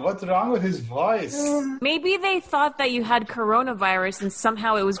God, what's wrong with his voice? Maybe they thought that you had coronavirus and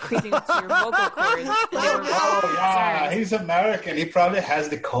somehow it was creeping into your vocal cords. Oh yeah, he's American. He probably has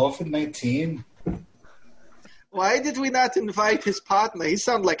the COVID-19. Why did we not invite his partner? He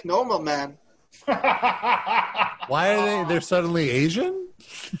sounds like normal man. Why are they're suddenly Asian?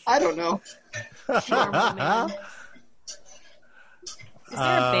 I don't know. Normal Man. Is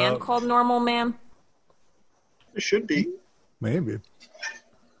there a band called Normal Man? There should be. Maybe.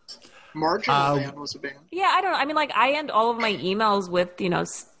 Marginal Man was a band. Yeah, I don't know. I mean, like, I end all of my emails with,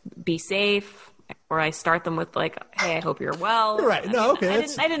 be safe, or I start them with, like, hey, I hope you're well. Right. No, okay.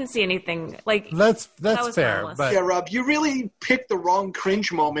 I didn't see anything. Like, that's was fair. But yeah, Rob, you really picked the wrong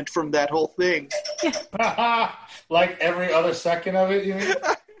cringe moment from that whole thing. Like every other second of it, you mean?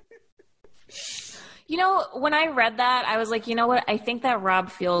 When I read that, I was like, you know what? I think that Rob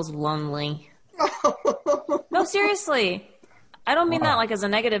feels lonely. No, seriously. I don't mean that like as a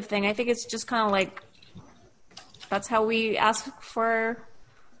negative thing. I think it's just kind of like that's how we ask for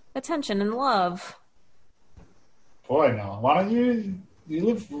attention and love. Boy, no. Why don't you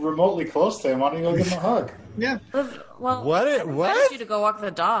live remotely close to him? Why don't you go give him a hug? Yeah. Well, what? I wanted you to go walk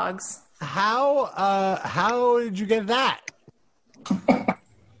the dogs. How did you get that?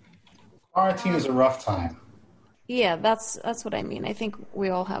 Quarantine is a rough time. Yeah, that's what I mean. I think we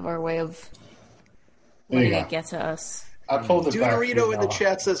all have our way of letting it get to us. I pulled it back. Dorito in the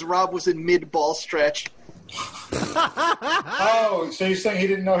chat says Rob was in mid-ball stretch. Oh, so you're saying he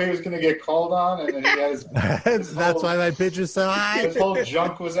didn't know he was going to get called on? And then he had his That's why my pitch is so high. His whole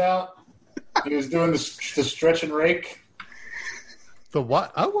junk was out. He was doing the stretch and rake. The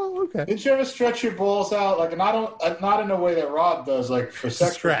what? Oh, well, okay. Did you ever stretch your balls out? Like, not in a way that Rob does, like for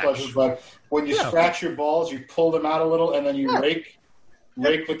sexual pleasure, but when you scratch your balls, you pull them out a little, and then you rake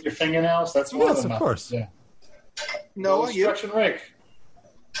with your fingernails. That's one of them. Of course. Yeah. No, stretch and rake.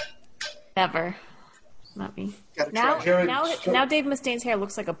 Never. Not me. Now Dave Mustaine's hair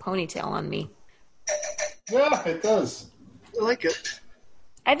looks like a ponytail on me. Yeah, it does. I like it.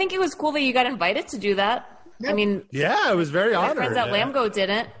 I think it was cool that you got invited to do that. Yeah. I mean, yeah, I was very honored. My friends at Lambgo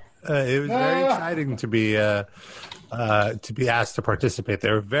didn't. It was very exciting to be asked to participate.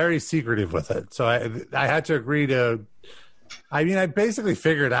 They were very secretive with it, so I had to agree to I mean, I basically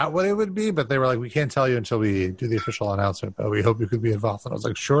figured out what it would be, but they were like, we can't tell you until we do the official announcement, but we hope you could be involved. And I was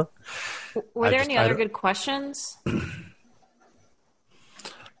like, sure. Were there any other good questions?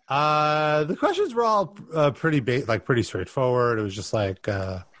 The questions were all pretty straightforward. It was just like,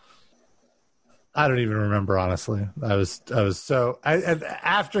 I don't even remember, honestly. I was so, and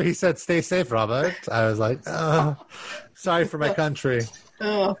after he said, stay safe, Robert, I was like, sorry for my country.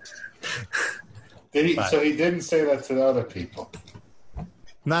 Oh. So he didn't say that to the other people?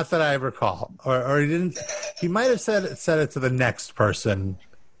 Not that I recall. Or he didn't, he might have said it to the next person.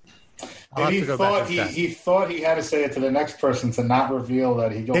 And he thought he had to say it to the next person to not reveal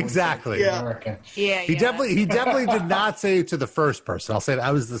that he exactly. American. Yeah. He definitely did not say it to the first person. I'll say that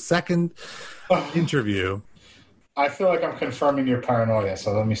I was the second interview. I feel like I'm confirming your paranoia,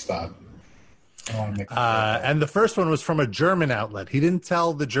 so let me stop. I want to make and the first one was from a German outlet. He didn't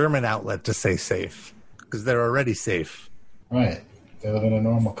tell the German outlet to say safe because they're already safe. Right. They live in a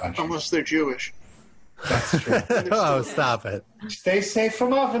normal country. Unless they're Jewish. That's true. Oh, stop it. Stay safe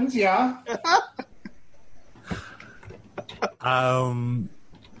from ovens, yeah.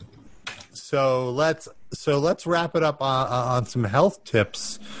 So let's wrap it up on some health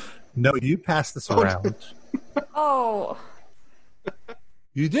tips. No, you passed this around. Oh.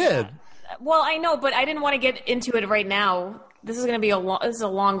 You did. Well, I know, but I didn't want to get into it right now. This is going to be a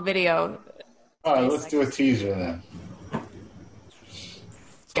long video. All right, let's do a teaser then.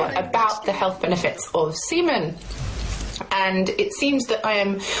 About the health benefits of semen. And it seems that I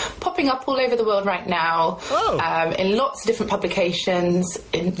am popping up all over the world right now, in lots of different publications,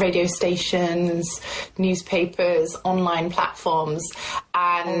 in radio stations, newspapers, online platforms.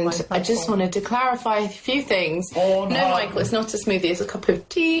 And I just wanted to clarify a few things. No, Michael, it's not a smoothie, it's a cup of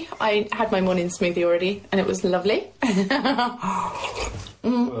tea. I had my morning smoothie already, and it was lovely.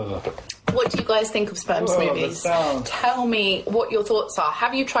 What do you guys think of sperm smoothies? Tell me what your thoughts are.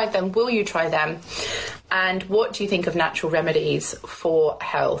 Have you tried them? Will you try them? And what do you think of natural remedies for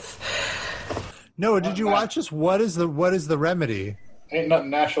health? Noah, did you watch this? What is the remedy? Ain't nothing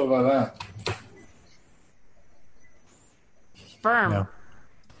natural about that. Sperm. No.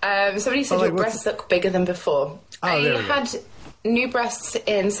 Somebody said your breasts look bigger than before. I had new breasts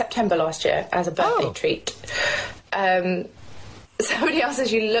in September last year as a birthday treat. Somebody else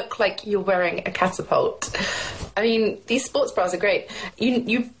says you look like you're wearing a catapult. I mean, these sports bras are great.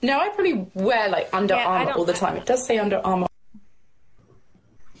 You know, I probably wear like Under Armour all the time. It does say Under Armour.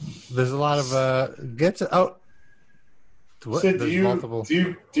 There's a lot of Sid, do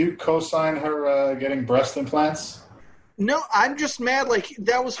you co-sign her getting breast implants? No, I'm just mad. Like,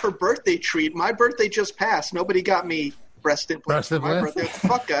 that was her birthday treat. My birthday just passed. Nobody got me breast implants for my birthday. What the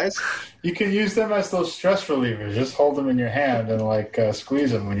fuck, guys? You can use them as those stress relievers. Just hold them in your hand and squeeze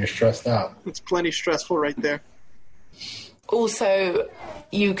them when you're stressed out. It's plenty stressful right there. Also,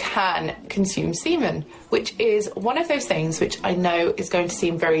 you can consume semen, which is one of those things which I know is going to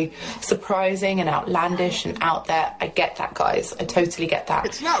seem very surprising and outlandish and out there. I get that, guys. I totally get that.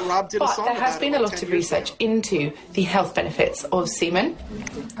 It's not. Rob did a song But there has been a lot of research into the health benefits of semen.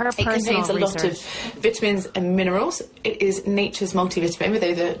 It contains a lot of vitamins and minerals. It is nature's multivitamin with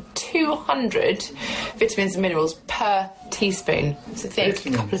over 200 vitamins and minerals per teaspoon. So think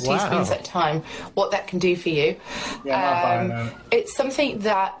a couple of teaspoons at a time, what that can do for you. It's something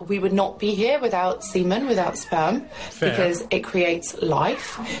that we would not be here without semen, without sperm, because it creates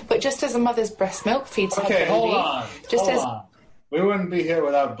life. But just as a mother's breast milk feeds her baby, hold on. We wouldn't be here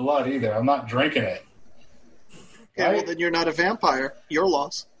without blood either. I'm not drinking it. Yeah, well, then you're not a vampire. Your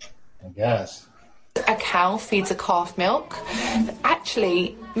loss. I guess. A cow feeds a calf milk.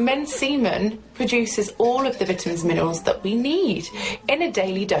 Actually, men's semen produces all of the vitamins and minerals that we need in a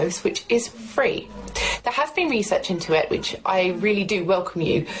daily dose, which is free. There has been research into it, which I really do welcome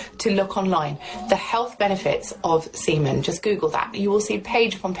you to look online. The health benefits of semen. Just Google that. You will see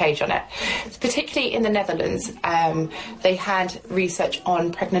page upon page on it. Particularly in the Netherlands, they had research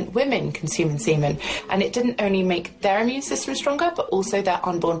on pregnant women consuming semen, and it didn't only make their immune system stronger, but also their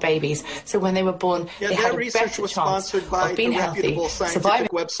unborn babies. So when they were born, they had a research better was chance sponsored by of being the healthy, reputable scientific surviving.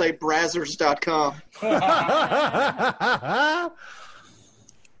 website Brazzers.com.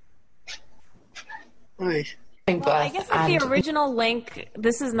 Well, I guess the original link.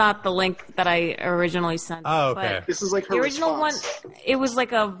 This is not the link that I originally sent. Oh, okay. But this is like her the original response. one. It was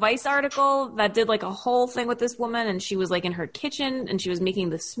like a Vice article that did like a whole thing with this woman, and she was like in her kitchen and she was making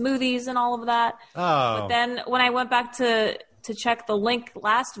the smoothies and all of that. Oh. But then when I went back to check the link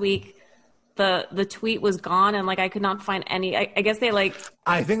last week, the tweet was gone, and like I could not find any. I guess they like.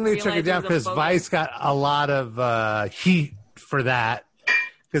 I think they took it down because Vice got a lot of heat for that.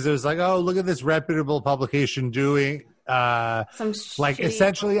 Because it was like, oh, look at this reputable publication doing like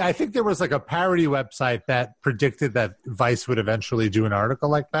essentially, I think there was like a parody website that predicted that Vice would eventually do an article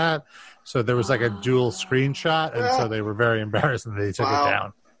like that. So there was like a dual screenshot, and so they were very embarrassed and they took it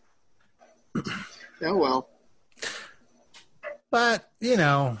down. Oh well. But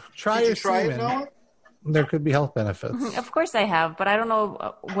try your semen. There could be health benefits. Of course I have, but I don't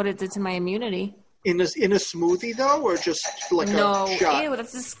know what it did to my immunity. In a smoothie though, or just like a shot? Ew,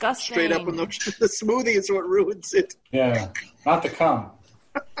 that's disgusting. Straight up in the smoothie is what ruins it. Yeah, not to come.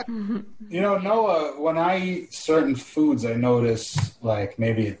 Noah, when I eat certain foods, I notice like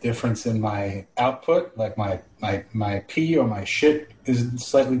maybe a difference in my output, like my pee or my shit is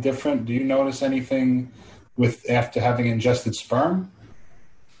slightly different. Do you notice anything after having ingested sperm?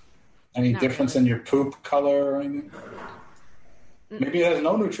 Any difference in your poop color or anything? Maybe it has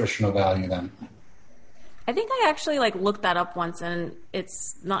no nutritional value then. I think I actually looked that up once, and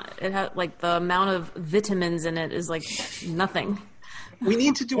it's not. It has the amount of vitamins in it is nothing. We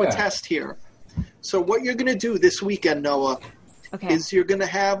need to do a test here. So what you're going to do this weekend, Noah, is you're going to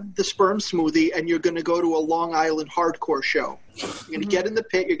have the sperm smoothie, and you're going to go to a Long Island hardcore show. You're going to get in the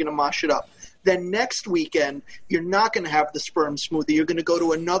pit. You're going to mosh it up. Then next weekend, you're not going to have the sperm smoothie. You're going to go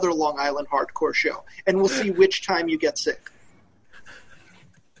to another Long Island hardcore show, and we'll see which time you get sick.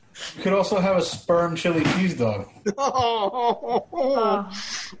 You could also have a sperm chili cheese dog. Oh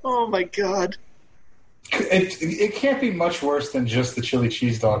my God. It can't be much worse than just the chili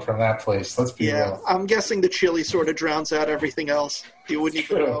cheese dog from that place. Let's be real. I'm guessing the chili sort of drowns out everything else. You wouldn't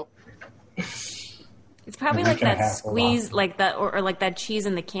even know. It's probably that squeeze, that, or that cheese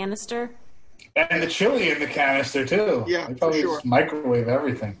in the canister. And the chili in the canister, too. Yeah, they probably just microwave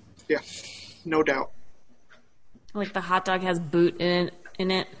everything. Yeah, no doubt. The hot dog has boot in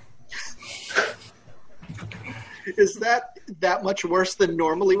it. Is that much worse than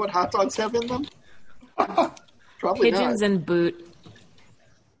normally what hot dogs have in them? Probably Pigeons not. and boot.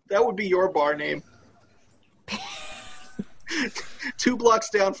 That would be your bar name. 2 blocks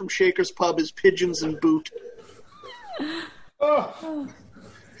down from Shaker's Pub is Pigeons and Boot.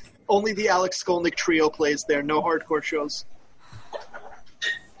 Only the Alex Skolnick Trio plays there. No hardcore shows.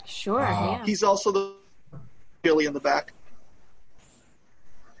 Sure, yeah. He's also the chili in the back.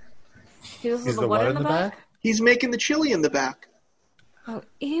 He's the what in the back? He's making the chili in the back. Oh,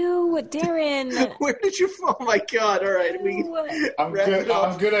 ew, Darren! Where did you? Oh my God! All right, I'm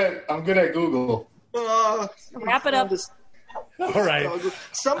good at Google. Wrap it up. All right.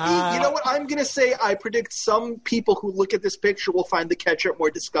 You know what? I'm gonna say. I predict some people who look at this picture will find the ketchup more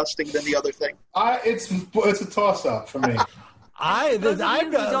disgusting than the other thing. It's a toss up for me. I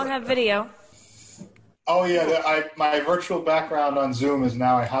don't have video. Oh yeah, my virtual background on Zoom is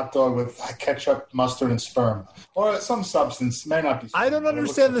now a hot dog with ketchup, mustard, and sperm, or some substance. May not be. I don't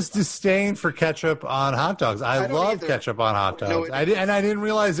understand this disdain for ketchup on hot dogs. I love ketchup on hot dogs. I didn't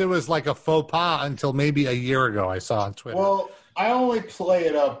realize it was like a faux pas until maybe a year ago. I saw on Twitter. Well, I only play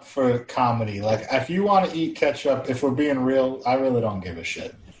it up for comedy. If you want to eat ketchup, if we're being real, I really don't give a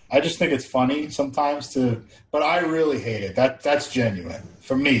shit. I just think it's funny sometimes but I really hate it. That's genuine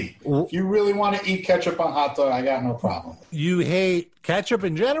for me. If you really want to eat ketchup on hot dog, I got no problem. You hate ketchup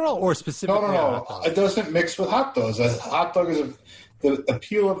in general, or specifically? No. It doesn't mix with hot dogs. A hot dog the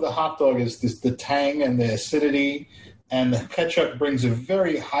appeal of the hot dog is the tang and the acidity, and the ketchup brings a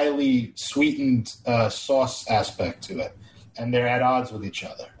very highly sweetened sauce aspect to it. And they're at odds with each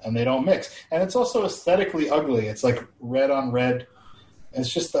other, and they don't mix. And it's also aesthetically ugly. It's like red on red. It's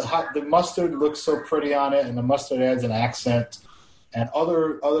just the mustard looks so pretty on it, and the mustard adds an accent, and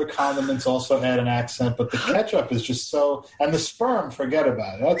other condiments also add an accent. But the ketchup is just so, and the sperm, forget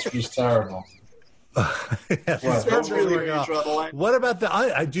about it. That's just terrible. That's really where you draw the line. What about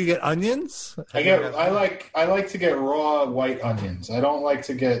do you get onions? I like to get raw white onions. I don't like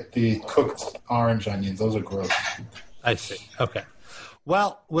to get the cooked orange onions. Those are gross. I see. Okay.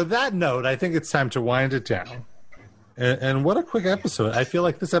 Well, with that note, I think it's time to wind it down. And what a quick episode. I feel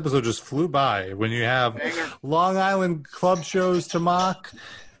like this episode just flew by when you have Long Island club shows to mock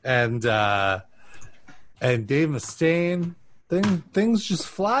and Dave Mustaine. Things just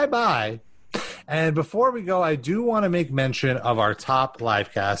fly by. And before we go, I do want to make mention of our top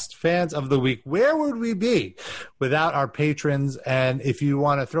livecast fans of the week. Where would we be without our patrons? And if you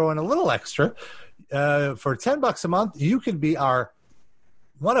want to throw in a little extra, for $10 a month, you can be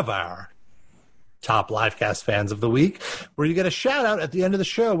one of our top livecast fans of the week, where you get a shout out at the end of the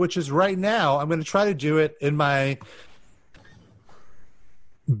show, which is right now. I'm going to try to do it in my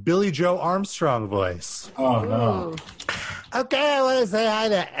Billy Joe Armstrong voice. Oh no. Okay, I want to say hi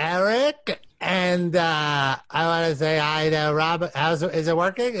to Eric, and I want to say hi to Robert. Is it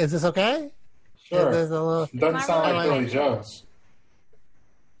working? Is this okay? Sure. There's a little, Doesn't sound like Billy Joe.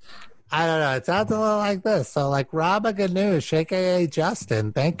 I don't know. It sounds a little like this. So, like Rabba Ganoush, a.k.a.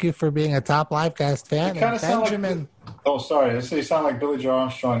 Justin, thank you for being a top Livecast fan. It kind of sounds Benjamin, like... sorry. You sound like Billy Joe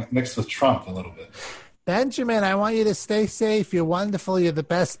Armstrong mixed with Trump a little bit. Benjamin, I want you to stay safe. You're wonderful. You're the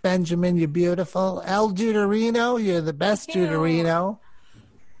best, Benjamin. You're beautiful. El Juderino, you're the best, Juderino.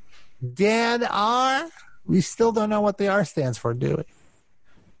 Dan R., we still don't know what the R stands for, do we?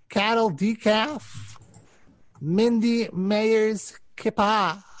 Cattle Decaf. Mindy Mayers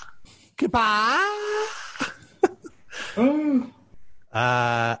Kippa.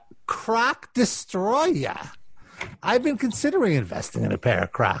 Croc Destroyer. I've been considering investing in a pair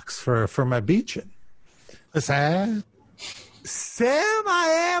of Crocs for my beaching. Sam,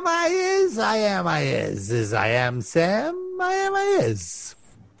 I am, I is. I am, I is I am Sam, I am, I is.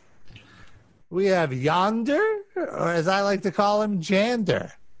 We have Yonder, or as I like to call him,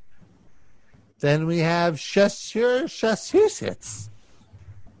 Jander. Then we have Massachusetts.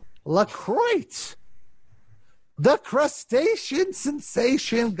 LaCroix. The crustacean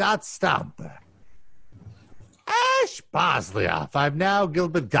sensation got stumped. Ash Boslioff. I'm now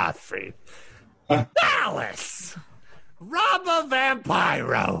Gilbert Gottfried. Dallas. Robba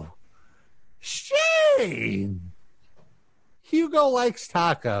Vampiro. Shane. Hugo likes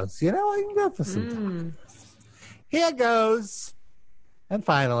tacos. You know, I can go for some tacos. Here goes. And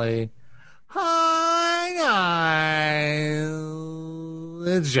finally, hi,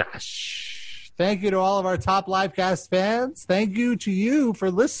 it's Josh. Thank you to all of our top Livecast fans. Thank you to you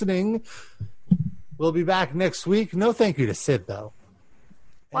for listening. We'll be back next week. No thank you to Sid, though.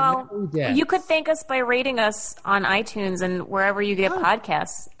 Well, you could thank us by rating us on iTunes and wherever you get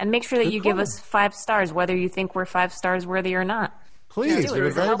podcasts. And make sure that you give us 5 stars, whether you think we're 5 stars worthy or not. Please, it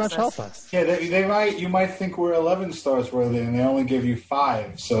would very much help us. Yeah, you might think we're 11 stars worthy, and they only give you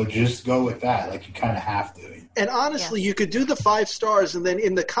 5. So just go with that. Like, you kind of have to. And honestly, you could do the 5 stars, and then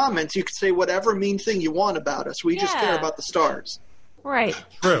in the comments, you could say whatever mean thing you want about us. We just care about the stars. Right.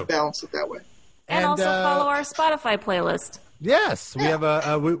 True. Balance it that way. And also follow our Spotify playlist. Yes, we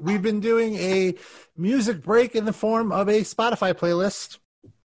have we've been doing a music break in the form of a Spotify playlist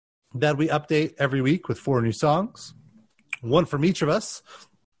that we update every week with 4 new songs, one from each of us.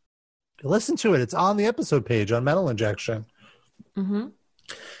 Listen to it. It's on the episode page on Metal Injection. Mm-hmm.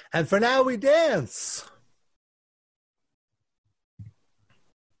 And for now, we dance.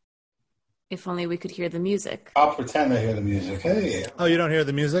 If only we could hear the music. I'll pretend I hear the music. Hey. Oh, you don't hear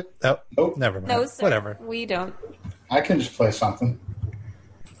the music? Oh, nope. Never mind. No, sir. Whatever. We don't. I can just play something.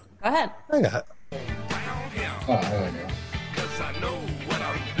 Go ahead. I got it. Oh, there we go. Cause I know what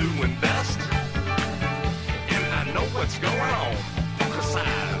I'm doing best. And I know what's going on. Cause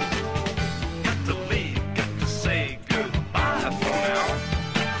I've got to leave, got to say goodbye for now.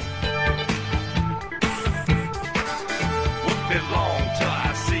 Won't be long till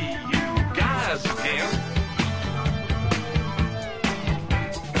I see you guys again.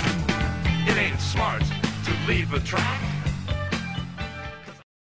 It ain't smart to leave a track